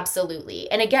 Yeah, absolutely.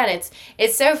 And again,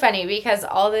 it's so funny because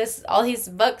all these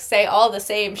books say all the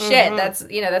same shit. That's,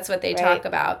 you know, that's what they talk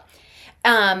about.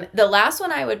 The last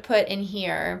one I would put in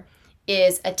here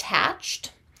is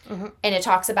Attached. And it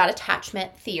talks about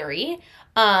attachment theory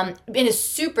in a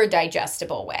super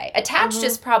digestible way. Attached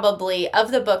is probably,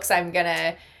 of the books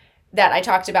that I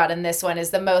talked about in this one,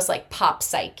 is the most like pop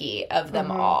psyche of them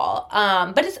all.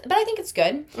 But I think it's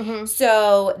good.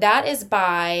 So that is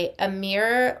by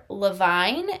Amir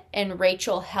Levine and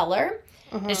Rachel Heller.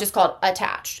 And it's just called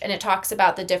Attached. And it talks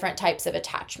about the different types of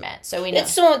attachment. So we know.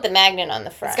 It's the one with the magnet on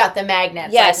the front. It's got the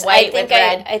magnets. Yes, like white with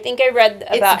red. I think I read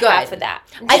about half of that.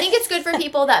 I think it's good for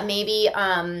people that maybe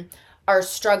are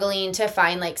struggling to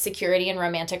find like security in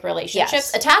romantic relationships.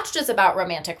 Yes. Attached is about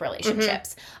romantic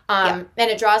relationships. And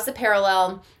it draws the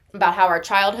parallel about how our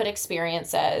childhood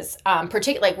experiences,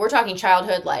 particularly like we're talking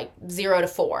childhood like 0 to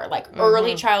 4, like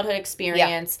early childhood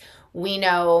experience. We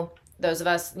know, those of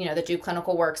us, you know, that do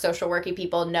clinical work, social worky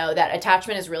people know that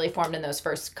attachment is really formed in those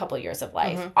first couple years of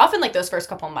life. Often like those first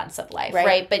couple months of life,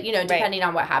 right? But, you know, depending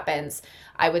on what happens,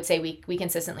 I would say we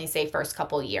consistently say first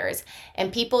couple years.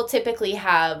 And people typically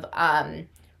have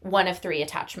one of 3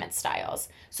 attachment styles.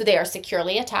 So they are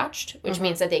securely attached, which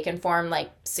means that they can form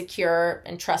like secure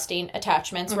and trusting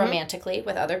attachments romantically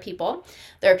with other people.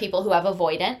 There are people who have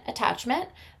avoidant attachment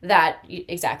that,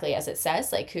 exactly as it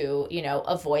says, like who, you know,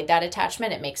 avoid that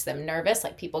attachment. It makes them nervous.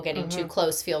 Like people getting too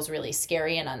close feels really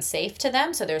scary and unsafe to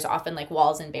them. So there's often like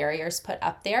walls and barriers put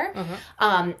up there.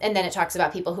 And then it talks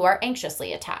about people who are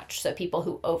anxiously attached. So people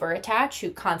who over-attach,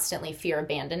 who constantly fear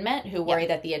abandonment, who worry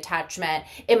that the attachment,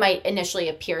 it might initially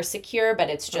appear secure, but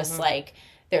it's just like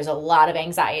there's a lot of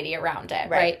anxiety around it,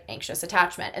 right? Anxious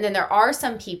attachment. And then there are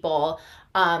some people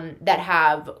that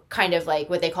have kind of like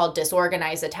what they call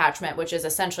disorganized attachment, which is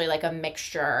essentially like a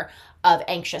mixture of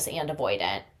anxious and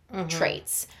avoidant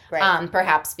traits. Right.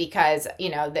 Perhaps because,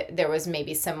 there was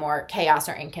maybe some more chaos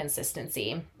or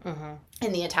inconsistency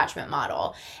in the attachment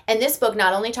model. And this book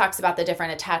not only talks about the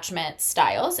different attachment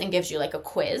styles and gives you like a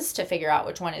quiz to figure out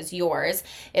which one is yours,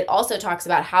 it also talks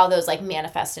about how those like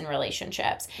manifest in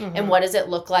relationships. And what does it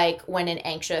look like when an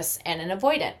anxious and an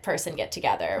avoidant person get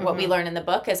together? What we learn in the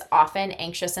book is often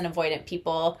anxious and avoidant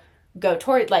people go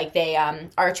toward, like, they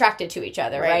are attracted to each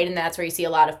other, right? And that's where you see a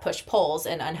lot of push-pulls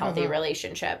in unhealthy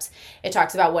relationships. It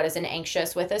talks about what does an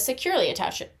anxious with a securely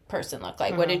attached person look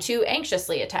like? What do two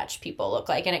anxiously attached people look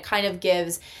like? And it kind of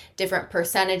gives different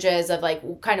percentages of,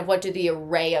 like, kind of what do the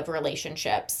array of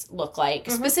relationships look like.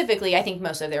 Specifically, I think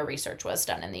most of their research was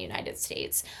done in the United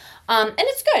States. And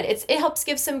it's good. It helps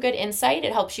give some good insight.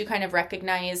 It helps you kind of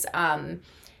recognize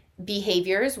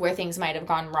behaviors where things might have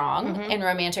gone wrong in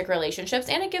romantic relationships,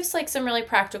 and it gives like some really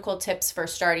practical tips for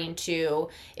starting to,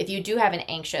 if you do have an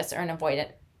anxious or an avoidant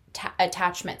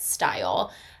attachment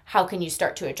style, how can you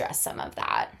start to address some of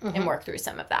that and work through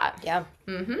some of that.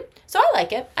 So I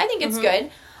like it. I think it's good.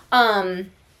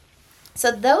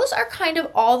 So those are kind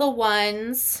of all the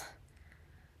ones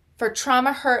for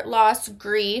trauma, hurt, loss,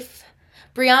 grief.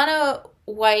 Brianna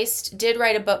Wiest did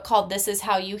write a book called This Is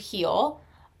How You Heal,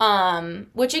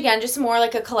 which again, just more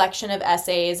like a collection of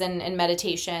essays and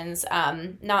meditations,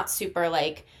 not super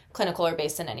like clinical or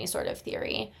based in any sort of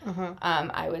theory,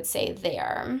 I would say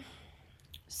there.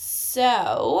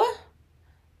 So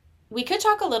we could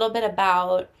talk a little bit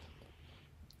about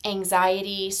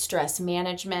anxiety, stress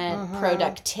management,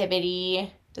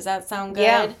 productivity. Does that sound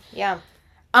good? Yeah.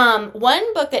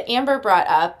 One book that Amber brought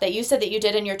up that you said that you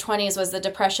did in your 20s was the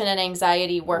Depression and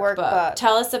Anxiety Workbook.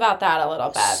 Tell us about that a little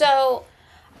bit. So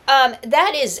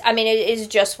that is, I mean, it is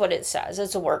just what it says.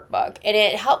 It's a workbook, and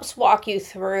it helps walk you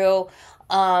through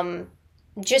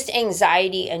just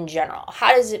anxiety in general.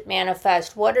 How does it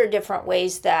manifest? What are different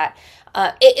ways that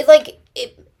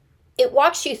it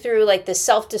walks you through like the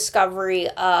self-discovery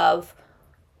of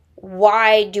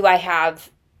why do I have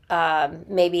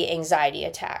maybe anxiety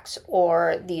attacks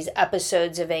or these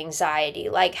episodes of anxiety?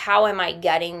 Like, how am I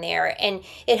getting there? And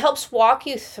it helps walk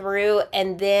you through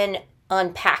and then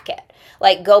unpack it.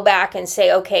 Like, go back and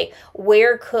say, okay,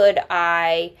 where could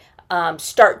I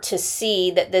start to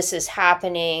see that this is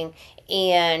happening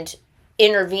and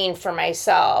intervene for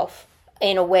myself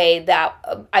in a way that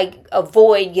I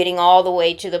avoid getting all the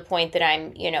way to the point that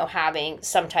I'm, having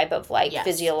some type of like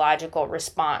physiological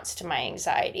response to my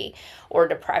anxiety or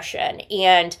depression.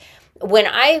 And when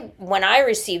I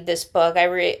received this book,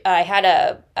 I had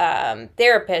a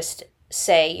therapist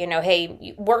say,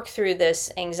 hey, work through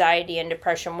this anxiety and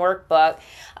depression workbook.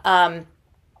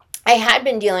 I had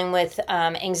been dealing with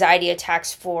anxiety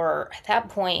attacks for, at that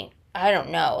point, I don't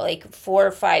know, like 4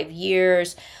 or 5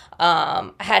 years.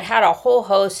 I had a whole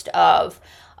host of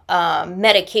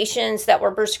medications that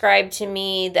were prescribed to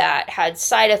me that had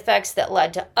side effects that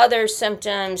led to other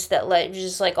symptoms that led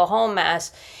just like a whole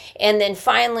mess. And then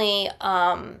finally,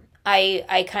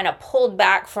 I kind of pulled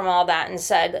back from all that and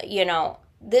said,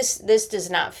 this does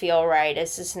not feel right.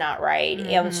 This is not right.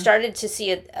 And started to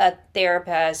see a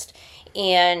therapist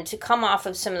and to come off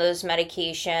of some of those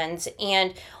medications.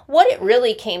 And what it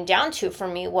really came down to for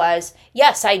me was,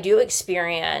 yes, I do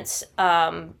experience,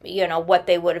 what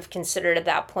they would have considered at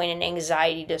that point an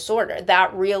anxiety disorder.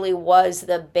 That really was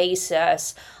the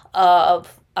basis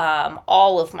of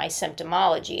all of my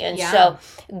symptomology. And so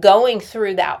going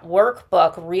through that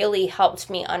workbook really helped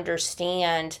me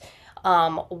understand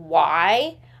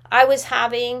why I was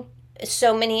having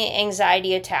so many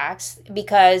anxiety attacks,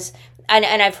 because,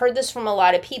 and I've heard this from a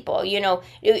lot of people,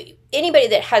 anybody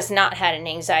that has not had an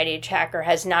anxiety attack or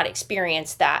has not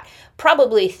experienced that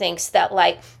probably thinks that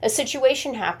like a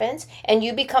situation happens and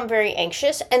you become very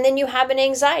anxious and then you have an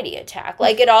anxiety attack.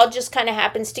 Like it all just kind of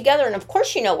happens together. And of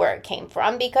course, you know where it came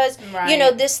from because,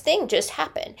 this thing just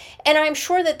happened. And I'm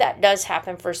sure that does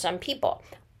happen for some people.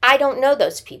 I don't know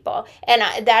those people, and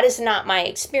that is not my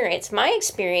experience. My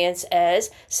experience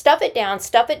is stuff it down,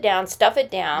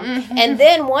 and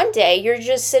then one day you're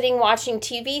just sitting watching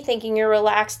TV thinking you're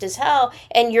relaxed as hell,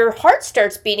 and your heart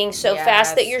starts beating so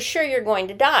fast that you're sure you're going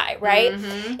to die, right?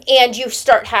 And you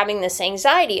start having this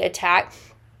anxiety attack.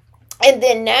 And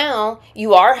then now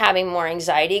you are having more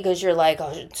anxiety because you're like,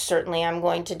 oh, certainly I'm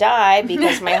going to die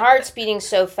because my heart's beating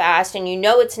so fast, and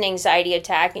it's an anxiety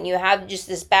attack, and you have just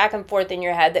this back and forth in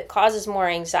your head that causes more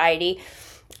anxiety.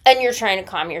 and you're trying to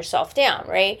calm yourself down,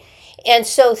 right? And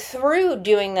so through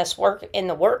doing this work in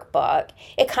the workbook,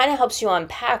 it kind of helps you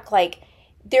unpack, like,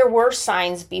 there were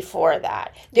signs before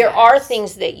that. There are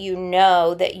things that you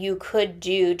know that you could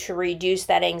do to reduce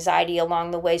that anxiety along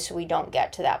the way so we don't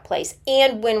get to that place.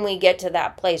 And when we get to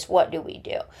that place, what do we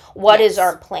do? What is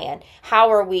our plan? How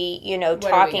are we,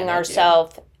 talking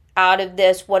ourselves out of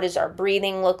this? What does our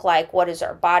breathing look like? What does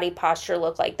our body posture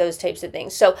look like? Those types of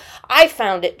things. So I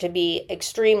found it to be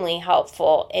extremely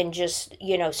helpful in just,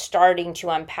 starting to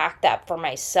unpack that for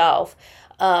myself.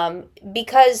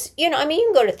 Because, you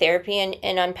can go to therapy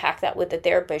and unpack that with the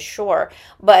therapist, sure.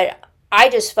 But I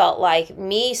just felt like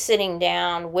me sitting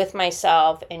down with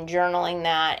myself and journaling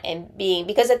that and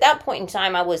because at that point in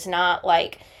time, I was not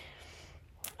like,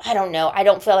 I don't know. I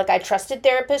don't feel like I trusted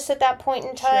therapists at that point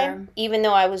in time. Sure. Even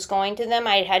though I was going to them,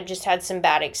 I had just had some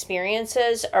bad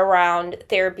experiences around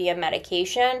therapy and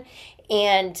medication.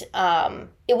 And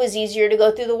it was easier to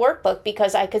go through the workbook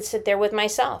because I could sit there with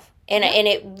myself. And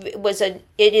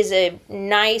it is a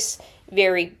nice,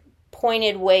 very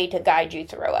pointed way to guide you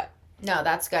through it. No,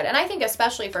 that's good. And I think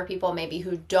especially for people maybe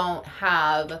who don't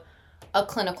have a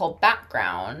clinical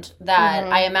background, that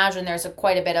I imagine there's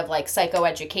quite a bit of like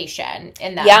psychoeducation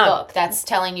in that book that's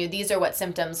telling you these are what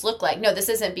symptoms look like. No, this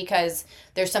isn't because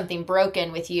there's something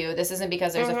broken with you. This isn't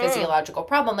because there's a physiological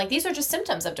problem. Like, these are just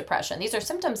symptoms of depression. These are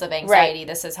symptoms of anxiety. Right.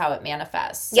 This is how it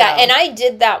manifests. So. Yeah, and I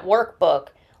did that workbook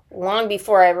long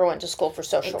before I ever went to school for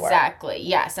social work. Exactly,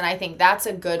 yes. And I think that's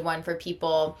a good one for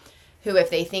people who, if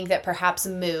they think that perhaps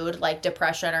mood, like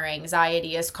depression or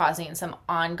anxiety, is causing some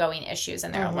ongoing issues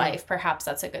in their life, perhaps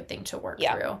that's a good thing to work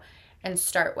through and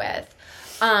start with.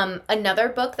 Another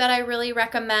book that I really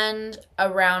recommend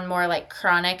around more like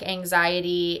chronic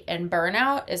anxiety and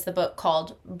burnout is the book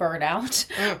called Burnout.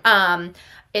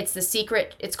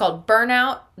 It's called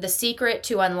Burnout, The Secret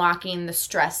to Unlocking the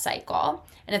Stress Cycle.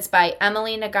 And it's by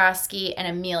Emily Nagoski and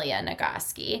Amelia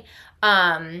Nagoski.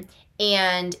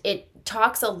 And it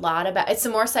talks a lot about, it's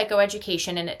some more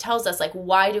psychoeducation, and it tells us, like,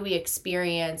 why do we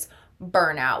experience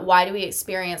burnout? Why do we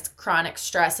experience chronic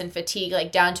stress and fatigue,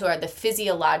 like down to the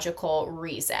physiological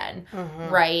reason,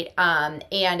 right? And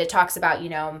it talks about,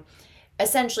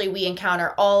 essentially we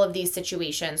encounter all of these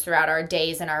situations throughout our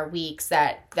days and our weeks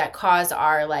that cause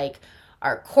our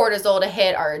cortisol to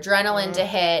hit, our adrenaline to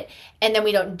hit, and then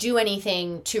we don't do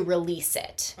anything to release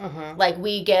it. Like,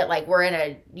 we get, like,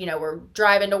 we're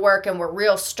driving to work and we're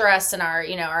real stressed and our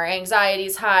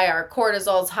anxiety's high, our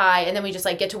cortisol's high, and then we just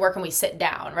like get to work and we sit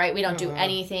down, right? We don't do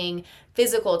anything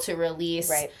physical to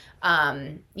release,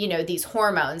 these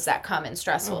hormones that come in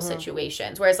stressful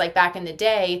situations. Whereas, like, back in the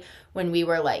day when we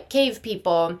were like cave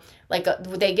people, like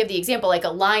they give the example, like a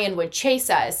lion would chase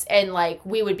us and like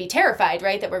we would be terrified,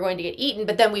 right, that we're going to get eaten,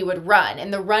 but then we would run,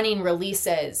 and the running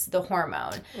releases the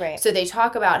hormone. Right. So they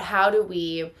talk about how do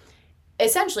we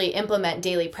essentially implement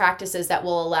daily practices that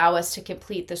will allow us to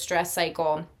complete the stress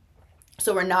cycle,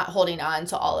 so we're not holding on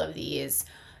to all of these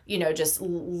just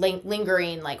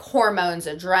lingering like hormones,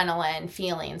 adrenaline,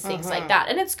 feelings, things like that.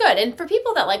 And it's good. And for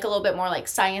people that like a little bit more like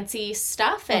sciencey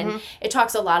stuff, and it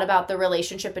talks a lot about the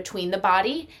relationship between the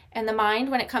body and the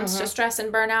mind when it comes to stress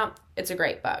and burnout, it's a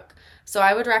great book. So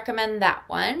I would recommend that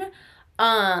one.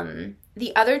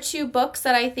 The other two books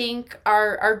that I think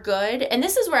are good, and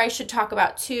this is where I should talk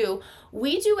about too,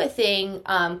 we do a thing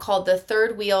called the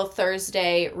Third Wheel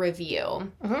Thursday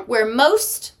Review, where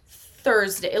most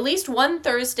Thursday, at least one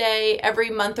Thursday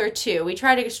every month or two. We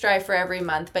try to strive for every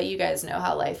month, but you guys know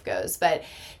how life goes. But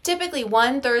typically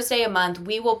one Thursday a month,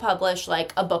 we will publish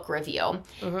like a book review.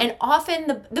 And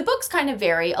often the books kind of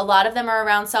vary. A lot of them are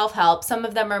around self-help. Some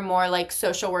of them are more like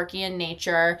social worky in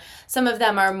nature. Some of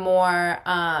them are more,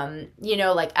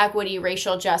 like equity,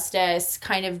 racial justice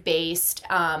kind of based.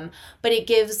 But it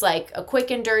gives like a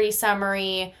quick and dirty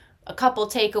summary, a couple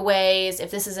takeaways.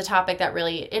 If this is a topic that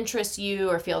really interests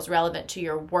you or feels relevant to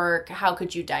your work, how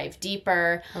could you dive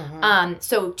deeper?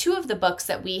 So two of the books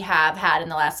that we have had in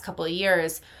the last couple of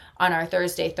years on our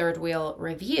Thursday Third Wheel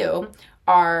Review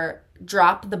are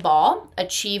Drop the Ball,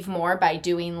 Achieve More by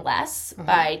Doing Less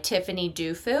by Tiffany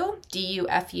Dufu,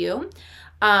 D-U-F-U.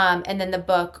 And then the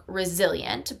book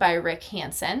Resilient by Rick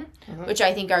Hansen, which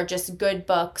I think are just good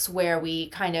books where we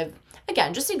kind of,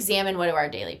 again, just examine what do our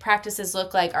daily practices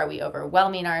look like. Are we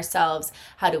overwhelming ourselves?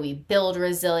 How do we build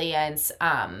resilience?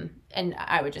 And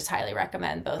I would just highly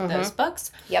recommend both those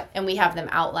books. Yep. And we have them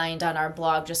outlined on our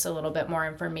blog, just a little bit more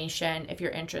information if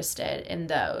you're interested in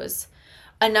those.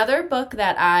 Another book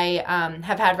that I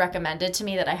have had recommended to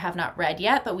me that I have not read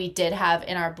yet, but we did have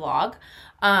in our blog,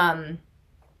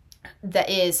 that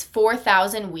is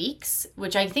 4,000 weeks,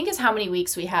 which I think is how many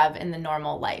weeks we have in the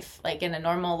normal life. Like in a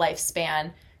normal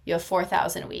lifespan, you have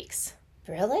 4,000 weeks.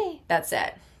 Really? That's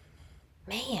it.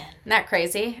 Man. Isn't that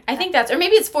crazy? I think that's, or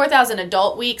maybe it's 4,000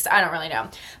 adult weeks. I don't really know.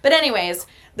 But anyways,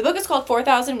 the book is called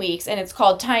 4,000 Weeks, and it's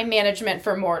called Time Management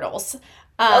for Mortals.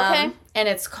 Okay. And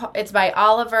it's by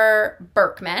Oliver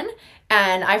Burkeman,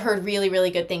 and I've heard really, really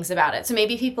good things about it. So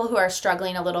maybe people who are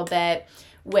struggling a little bit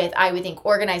with, I would think,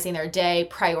 organizing their day,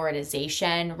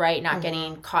 prioritization, right? Not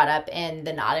getting caught up in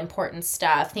the not important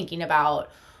stuff, thinking about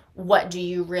what do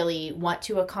you really want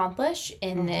to accomplish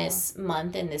in this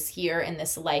month, in this year, in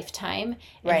this lifetime,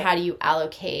 and how do you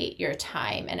allocate your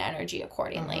time and energy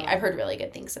accordingly. I've heard really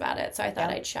good things about it, so I thought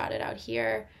I'd shout it out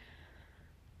here.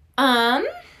 I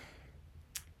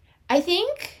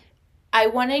think I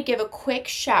want to give a quick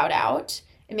shout out,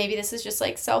 and maybe this is just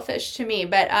like selfish to me,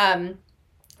 but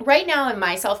right now in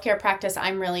my self-care practice,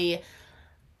 I'm really,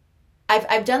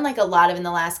 I've done like a lot of in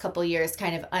the last couple of years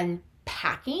kind of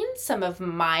unpacking some of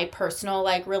my personal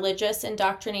like religious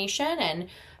indoctrination and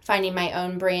finding my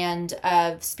own brand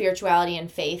of spirituality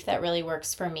and faith that really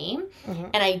works for me.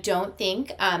 And I don't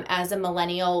think as a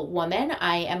millennial woman,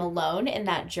 I am alone in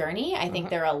that journey. I think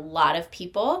there are a lot of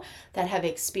people that have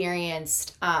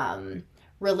experienced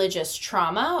religious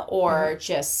trauma or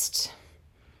just,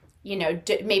 you know,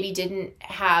 maybe didn't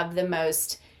have the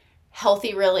most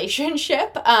healthy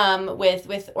relationship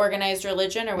with organized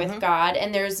religion or with God.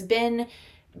 And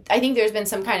I think there's been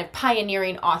some kind of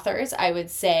pioneering authors, I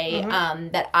would say,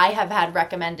 that I have had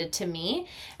recommended to me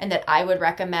and that I would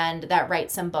recommend that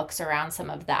write some books around some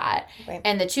of that. Right.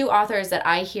 And the two authors that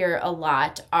I hear a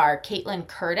lot are Caitlin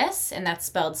Curtis, and that's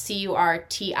spelled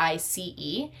Curtice.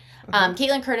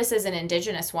 Caitlin Curtis is an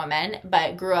Indigenous woman,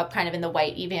 but grew up kind of in the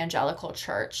white evangelical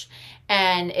church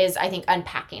and is, I think,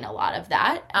 unpacking a lot of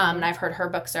that. And I've heard her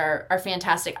books are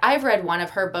fantastic. I've read one of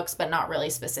her books, but not really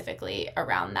specifically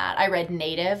around that. I read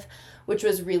Native, which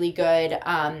was really good.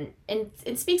 And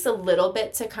it speaks a little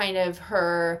bit to kind of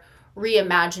her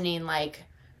reimagining, like,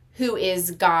 who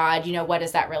is God? You know, what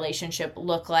does that relationship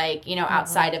look like, you know,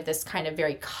 outside of this kind of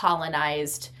very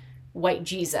colonized white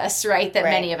Jesus, right, that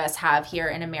many of us have here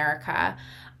in America.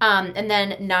 And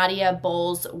then Nadia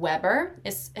Bowles-Weber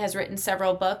has written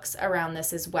several books around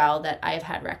this as well that I've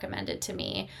had recommended to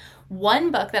me. One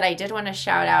book that I did want to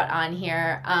shout out on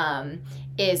here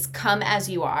is Come As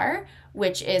You Are,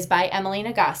 which is by Emily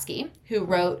Nagoski, who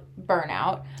wrote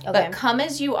Burnout. Okay. But Come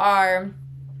As You Are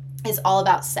is all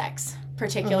about sex,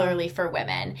 particularly for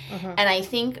women. And I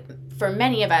think for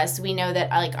many of us, we know that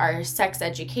like our sex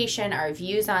education, our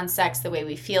views on sex, the way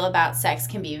we feel about sex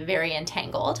can be very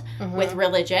entangled with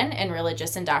religion and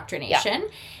religious indoctrination.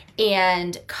 Yeah.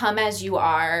 And Come As You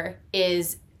Are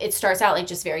it starts out like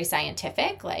just very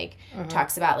scientific, like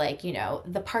talks about like, you know,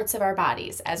 the parts of our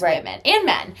bodies as women and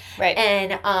men. Right.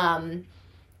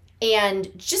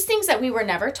 And just things that we were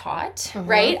never taught,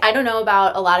 right? I don't know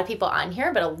about a lot of people on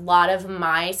here, but a lot of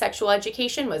my sexual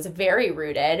education was very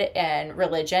rooted in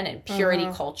religion and purity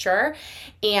culture.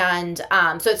 And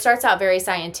so it starts out very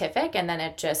scientific, and then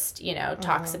it just, you know,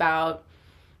 talks about,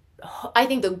 I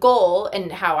think the goal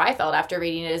and how I felt after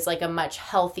reading it is like a much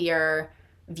healthier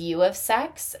view of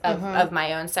sex, of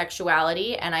my own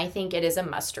sexuality. And I think it is a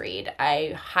must read.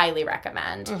 I highly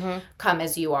recommend Come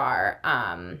As You Are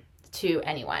to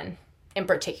anyone, and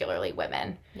particularly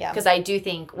women. Yeah. Because I do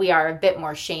think we are a bit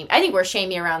more I think we're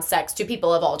shamey around sex to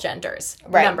people of all genders,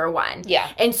 number one. Yeah.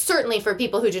 And certainly for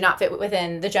people who do not fit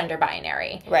within the gender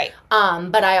binary. Right.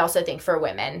 But I also think for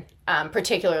women,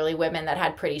 particularly women that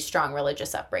had pretty strong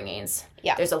religious upbringings,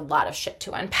 there's a lot of shit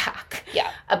to unpack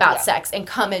about sex. And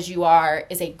Come As You Are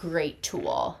is a great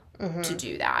tool to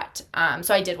do that.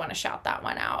 So I did want to shout that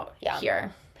one out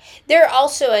here. There's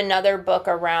also another book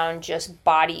around just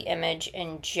body image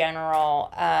in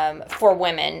general for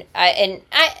women.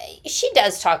 She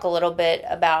does talk a little bit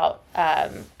about,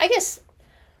 I guess,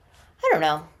 I don't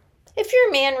know. If you're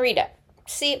a man, read it.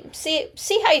 See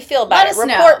how you feel about it.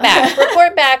 Report back.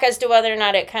 Report back as to whether or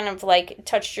not it kind of like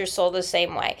touched your soul the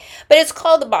same way. But it's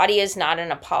called The Body Is Not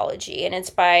an Apology, and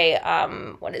it's by,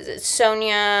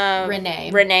 Sonia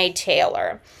Renee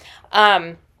Taylor.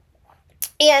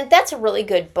 And that's a really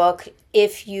good book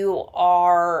if you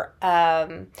are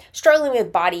struggling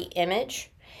with body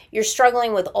image. you're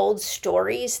struggling with old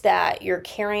stories that you're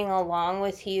carrying along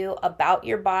with you about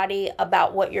your body,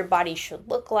 about what your body should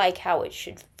look like, how it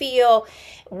should feel,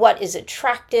 what is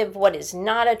attractive, what is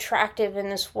not attractive in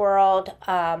this world,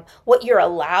 what you're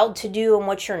allowed to do and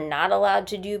what you're not allowed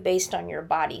to do based on your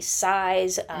body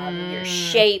size, your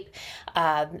shape,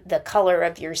 the color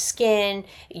of your skin,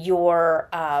 your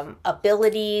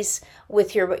abilities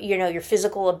with your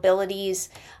physical abilities.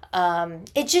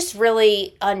 It just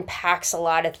really unpacks a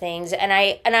lot of things. And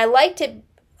I liked it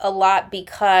a lot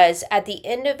because at the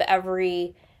end of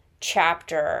every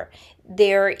chapter,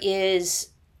 there is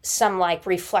some like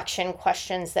reflection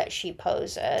questions that she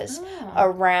poses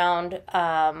around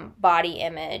body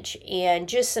image and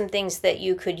just some things that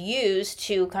you could use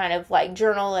to kind of like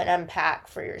journal and unpack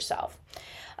for yourself.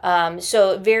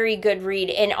 So very good read.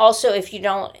 And also if you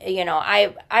don't,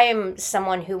 I am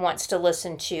someone who wants to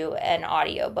listen to an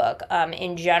audiobook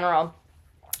in general.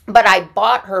 But I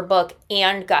bought her book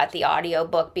and got the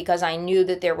audiobook because I knew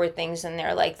that there were things in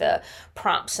there like the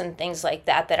prompts and things like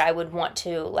that I would want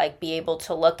to like be able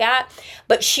to look at.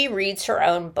 But she reads her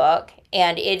own book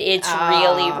and it's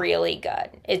really, really good.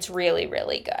 It's really,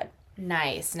 really good.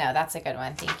 Nice. No, that's a good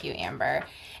one. Thank you, Amber.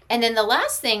 And then the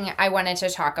last thing I wanted to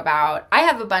talk about, I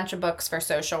have a bunch of books for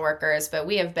social workers, but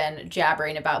we have been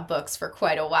jabbering about books for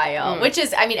quite a while, which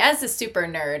is, I mean, as a super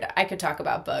nerd, I could talk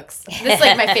about books. This is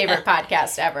like my favorite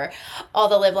podcast ever, all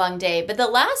the live long day. But the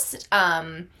last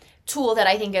tool that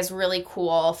I think is really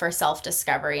cool for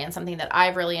self-discovery and something that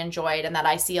I've really enjoyed and that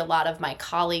I see a lot of my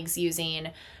colleagues using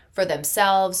for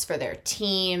themselves, for their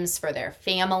teams, for their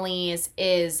families,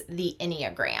 is the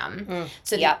Enneagram.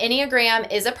 So the Enneagram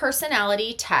is a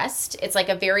personality test. It's like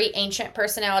a very ancient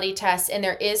personality test, and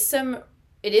it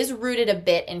is rooted a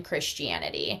bit in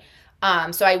Christianity.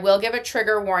 So I will give a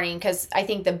trigger warning because I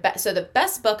think the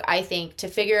best book I think to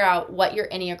figure out what your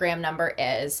Enneagram number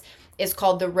is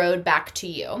called The Road Back to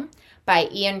You by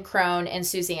Ian Crone and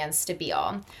Suzanne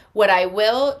Stabile. What I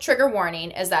will trigger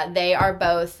warning is that they are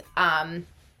both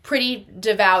pretty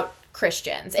devout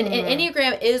Christians. And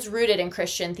Enneagram is rooted in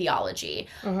Christian theology,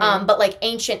 but like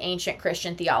ancient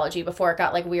Christian theology before it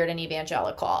got like weird and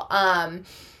evangelical.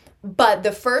 But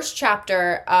the first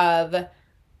chapter of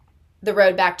The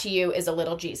Road Back to You is a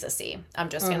little Jesus-y. I'm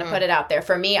just going to put it out there.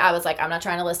 For me, I was like, I'm not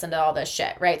trying to listen to all this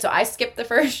shit, right? So I skipped the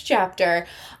first chapter.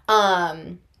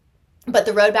 But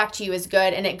The Road Back to You is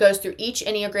good, and it goes through each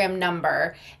Enneagram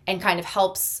number and kind of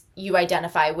helps you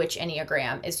identify which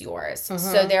Enneagram is yours.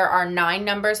 So there are 9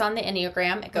 numbers on the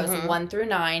Enneagram. It goes 1 through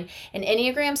 9. And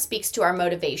Enneagram speaks to our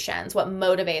motivations, what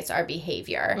motivates our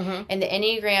behavior. And the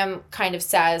Enneagram kind of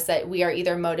says that we are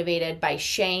either motivated by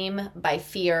shame, by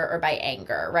fear, or by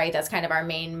anger, right? That's kind of our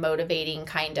main motivating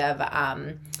kind of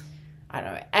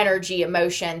energy,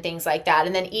 emotion, things like that.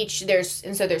 And then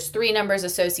there's 3 numbers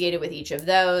associated with each of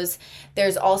those.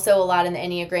 There's also a lot in the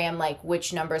Enneagram, like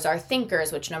which numbers are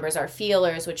thinkers, which numbers are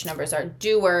feelers, which numbers are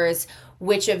doers,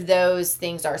 which of those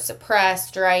things are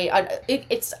suppressed, right?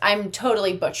 I'm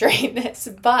totally butchering this,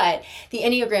 but the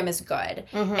Enneagram is good.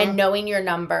 And knowing your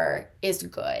number is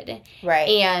good. Right.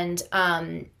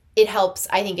 And, it helps,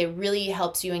 I think it really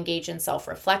helps you engage in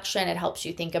self-reflection. It helps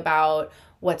you think about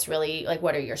what's really, like,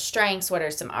 what are your strengths? What are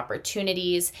some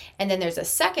opportunities? And then there's a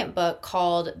second book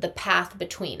called The Path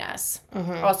Between Us,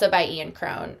 also by Ian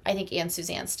Crone, I think, and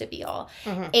Suzanne Stabile.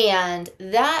 And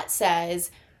that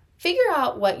says, figure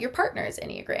out what your partner's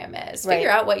Enneagram is. Figure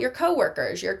out what your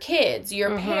coworkers, your kids,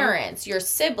 your parents, your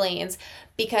siblings,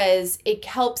 because it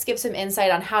helps give some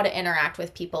insight on how to interact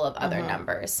with people of other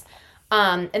numbers.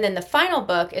 And then the final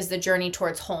book is The Journey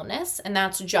Towards Wholeness, and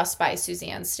that's just by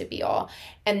Suzanne Stabile.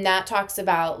 And that talks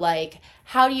about, like,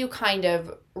 how do you kind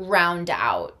of round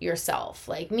out yourself?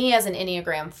 Like, me as an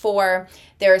Enneagram 4,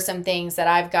 there are some things that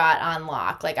I've got on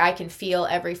lock. Like, I can feel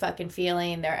every fucking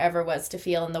feeling there ever was to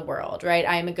feel in the world, right?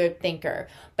 I'm a good thinker.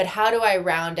 But how do I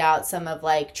round out some of,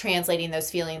 like, translating those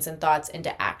feelings and thoughts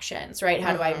into actions, right?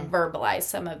 How do I verbalize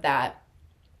some of that?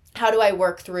 How do I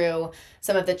work through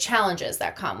some of the challenges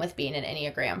that come with being an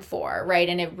Enneagram 4, right?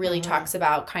 And it really talks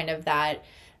about kind of that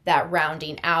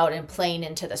rounding out and playing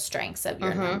into the strengths of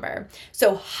your number.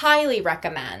 So highly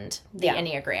recommend the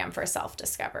Enneagram for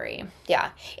self-discovery.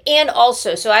 Yeah. And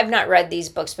also, so I've not read these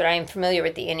books, but I am familiar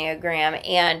with the Enneagram.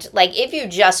 And, like, if you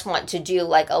just want to do,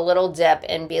 like, a little dip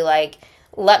and be like,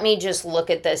 let me just look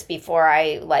at this before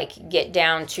I like get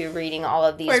down to reading all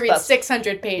of these Or read books.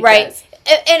 600 pages. Right.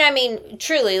 And I mean,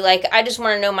 truly, like, I just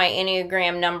want to know my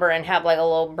Enneagram number and have, like, a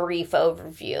little brief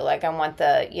overview. Like, I want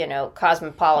the,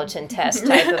 cosmopolitan test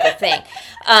type of a thing.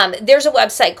 There's a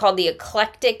website called the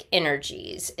Eclectic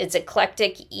Energies. It's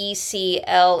Eclectic, ECLECTIC,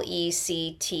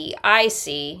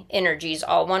 Energies,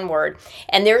 all one word.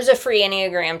 And there's a free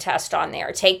Enneagram test on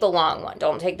there. Take the long one.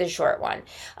 Don't take the short one.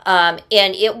 And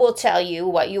it will tell you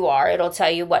what you are. It'll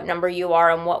tell you what number you are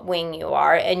and what wing you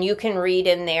are. And you can read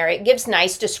in there. It gives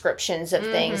nice descriptions of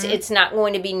things. It's not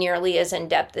going to be nearly as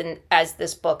in-depth as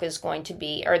this book is going to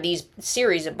be, or these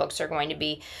series of books are going to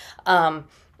be.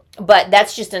 But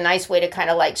that's just a nice way to kind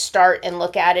of like start and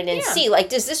look at it and see, like,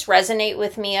 does this resonate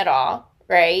with me at all?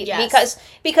 Right? Yes.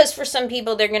 Because for some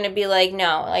people, they're going to be like,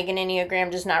 no, like an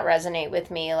Enneagram does not resonate with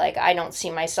me. Like, I don't see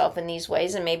myself in these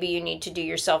ways. And maybe you need to do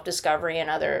your self-discovery in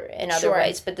other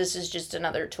ways. But this is just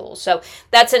another tool. So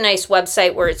that's a nice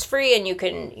website where it's free and you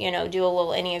can, do a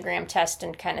little Enneagram test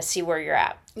and kind of see where you're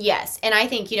at. Yes, and I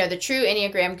think, the true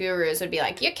Enneagram gurus would be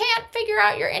like, you can't figure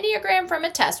out your Enneagram from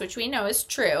a test, which we know is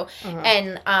true.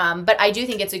 And, but I do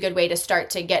think it's a good way to start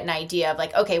to get an idea of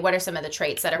like, okay, what are some of the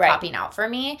traits that are popping out for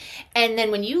me? And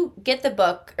then when you get the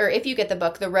book, or if you get the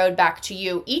book, The Road Back to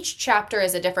You, each chapter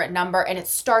is a different number and it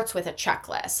starts with a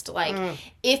checklist. Like,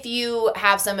 if you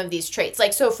have some of these traits,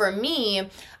 like, so for me,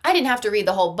 I didn't have to read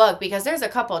the whole book because there's a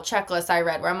couple of checklists I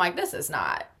read where I'm like, this is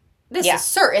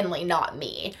certainly not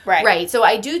me. Right. So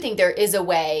I do think there is a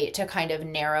way to kind of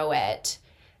narrow it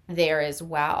there as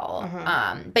well.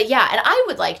 But yeah, and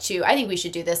I think we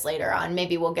should do this later on.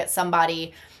 Maybe we'll get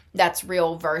somebody that's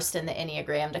real versed in the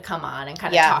Enneagram to come on and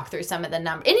kind of talk through some of the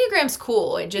numbers. Enneagram's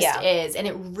cool. It just is. And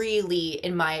it really,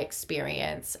 in my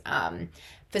experience,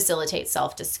 facilitates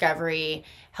self-discovery,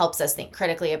 helps us think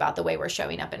critically about the way we're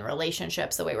showing up in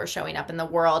relationships, the way we're showing up in the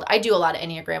world. I do a lot of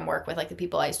Enneagram work with like the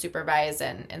people I supervise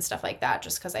and stuff like that,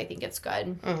 just because I think it's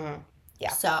good.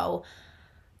 Yeah. So,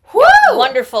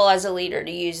 wonderful as a leader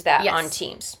to use that on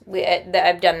teams.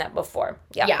 I've done that before.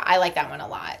 Yeah, I like that one a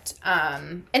lot.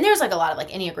 And there's like a lot of like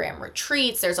Enneagram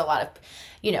retreats. There's a lot of,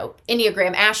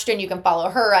 Enneagram Ashton. You can follow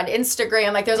her on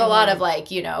Instagram. Like there's a lot of like,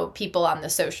 people on the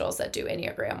socials that do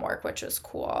Enneagram work, which is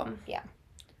cool. Yeah.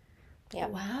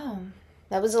 Wow.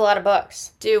 That was a lot of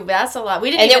books. Dude, that's a lot.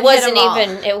 We didn't and even hit them all.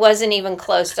 it wasn't even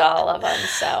close to all of them,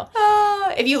 so.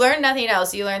 If you learn nothing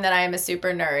else, you learn that I am a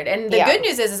super nerd. And the good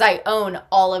news is I own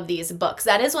all of these books.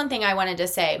 That is one thing I wanted to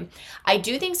say. I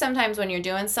do think sometimes when you're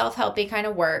doing self-helpy kind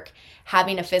of work,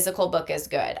 having a physical book is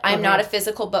good. I'm not a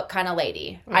physical book kind of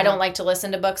lady. I don't like to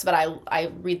listen to books, but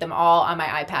I read them all on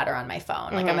my iPad or on my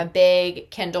phone. Like I'm a big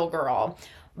Kindle girl.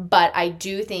 But I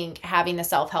do think having the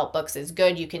self-help books is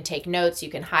good. You can take notes, you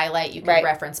can highlight, you can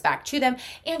reference back to them,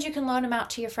 and you can loan them out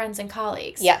to your friends and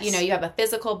colleagues. Yes. You have a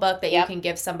physical book that you can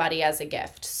give somebody as a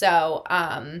gift. So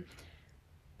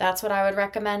that's what I would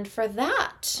recommend for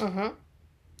that.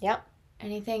 Yep.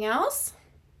 Anything else?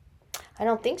 I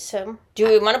don't think so. Do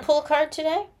we want to pull a card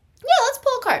today? Yeah, let's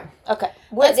pull a card. Okay.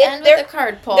 Let's end with the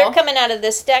card pull. They're coming out of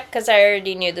this deck because I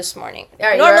already knew this morning.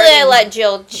 Right, normally I let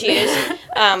Jill choose,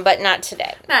 but not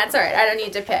today. That's all right. I don't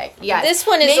need to pick. Yeah. This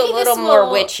one is a little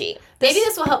more witchy. Maybe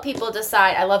this will help people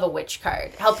decide. I love a witch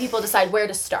card. Help people decide where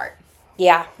to start.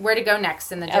 Yeah. Where to go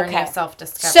next in the journey of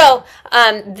self-discovery. So,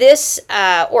 this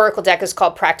Oracle deck is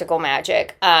called Practical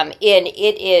Magic. And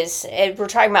it is, we're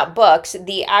talking about books,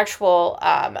 the actual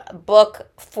book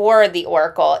for the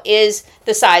Oracle is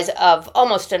the size of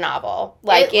almost a novel.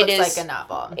 Like it looks like a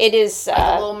novel. It is like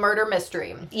a little murder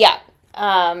mystery. Yeah.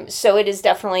 So it is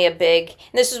definitely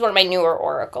this is one of my newer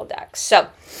Oracle decks. So,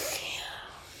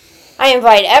 I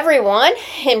invite everyone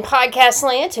in podcast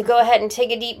land to go ahead and take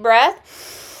a deep breath.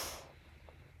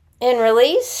 And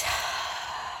release.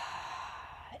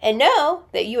 And know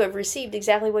that you have received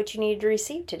exactly what you needed to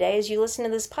receive today as you listen to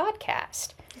this podcast.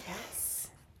 Yes.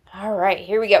 All right,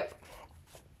 here we go.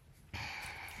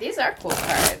 These are cool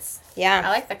cards. Yeah. I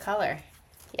like the color.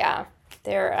 Yeah.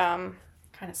 They're kind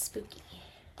of spooky.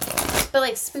 But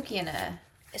like spooky in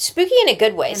a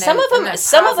good way. Some of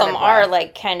them are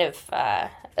like kind of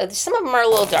some of them are a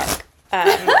little dark.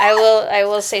 I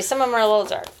will say some of them are a little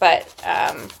dark, but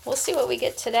we'll see what we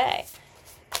get today.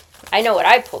 I know what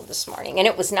I pulled this morning, and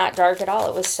it was not dark at all.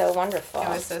 It was so wonderful. It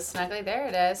was so snuggly. There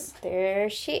it is. There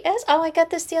she is. Oh, I got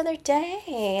this the other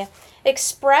day.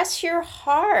 Express your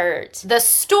heart. The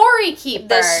Story Keeper.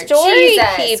 The Story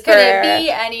Keeper. Could it be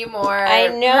any more I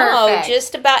know, perfect?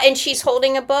 Just about. And she's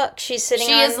holding a book. She's sitting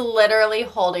She is literally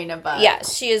holding a book.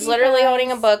 Yes, she is literally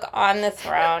holding a book on the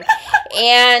throne.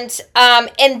 And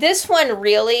this one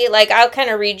really, like, I'll kind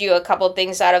of read you a couple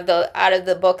things out of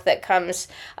the book that comes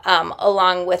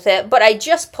along with it. But I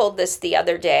just pulled this the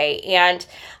other day, and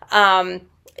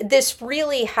this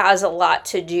really has a lot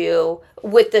to do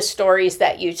with the stories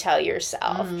that you tell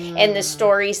yourself and the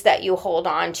stories that you hold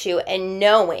on to, and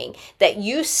knowing that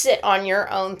you sit on your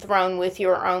own throne with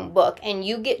your own book and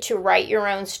you get to write your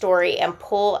own story and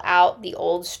pull out the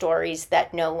old stories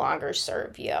that no longer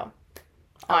serve you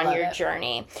on your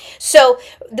journey. So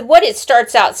what it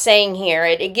starts out saying here,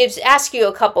 it asks you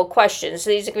a couple questions.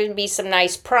 So these are going to be some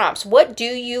nice prompts. What do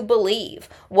you believe?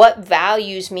 What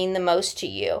values mean the most to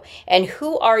you? And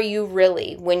who are you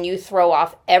really when you throw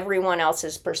off everyone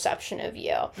else's perception of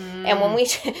you? And when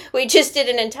we just did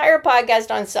an entire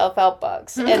podcast on self-help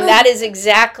books, and that is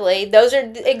those are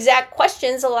the exact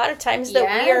questions a lot of times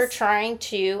that we are trying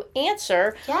to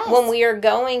answer when we are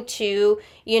going to,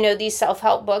 these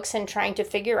self-help books and trying to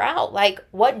figure out, like,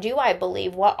 what do I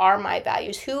believe? What are my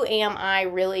values? Who am I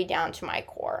really down to my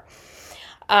core?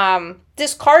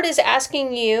 This card is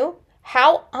asking you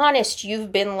how honest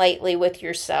you've been lately with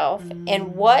yourself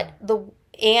and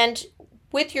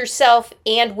with yourself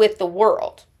and with the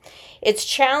world. It's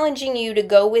challenging you to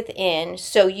go within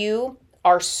so you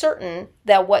are certain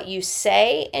that what you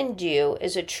say and do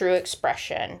is a true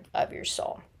expression of your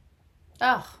soul.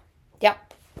 Oh.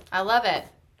 Yep. I love it.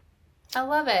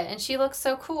 And she looks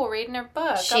so cool reading her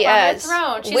book up on her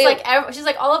throne. She's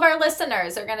like all of our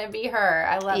listeners are going to be her.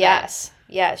 I love it.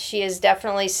 Yes, she is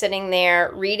definitely sitting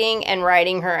there reading and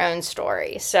writing her own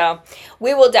story. So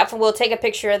we'll take a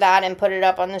picture of that and put it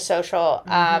up on the social,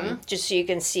 just so you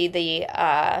can see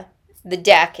the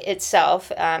deck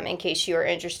itself, in case you are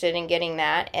interested in getting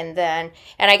that. And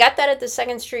I got that at the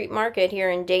 2nd Street Market here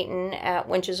in Dayton at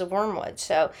Winches of Wormwood.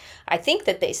 So I think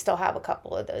that they still have a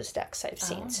couple of those decks I've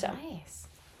seen. Nice.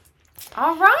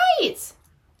 All right.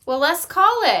 Well, let's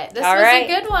call it. This was a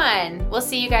good one. We'll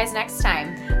see you guys next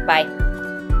time. Bye.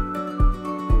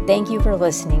 Thank you for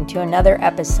listening to another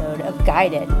episode of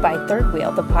Guided by Third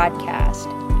Wheel, the podcast.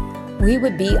 We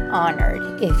would be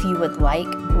honored if you would like,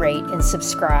 rate, and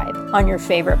subscribe on your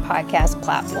favorite podcast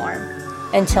platform.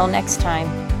 Until next time,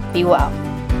 be well.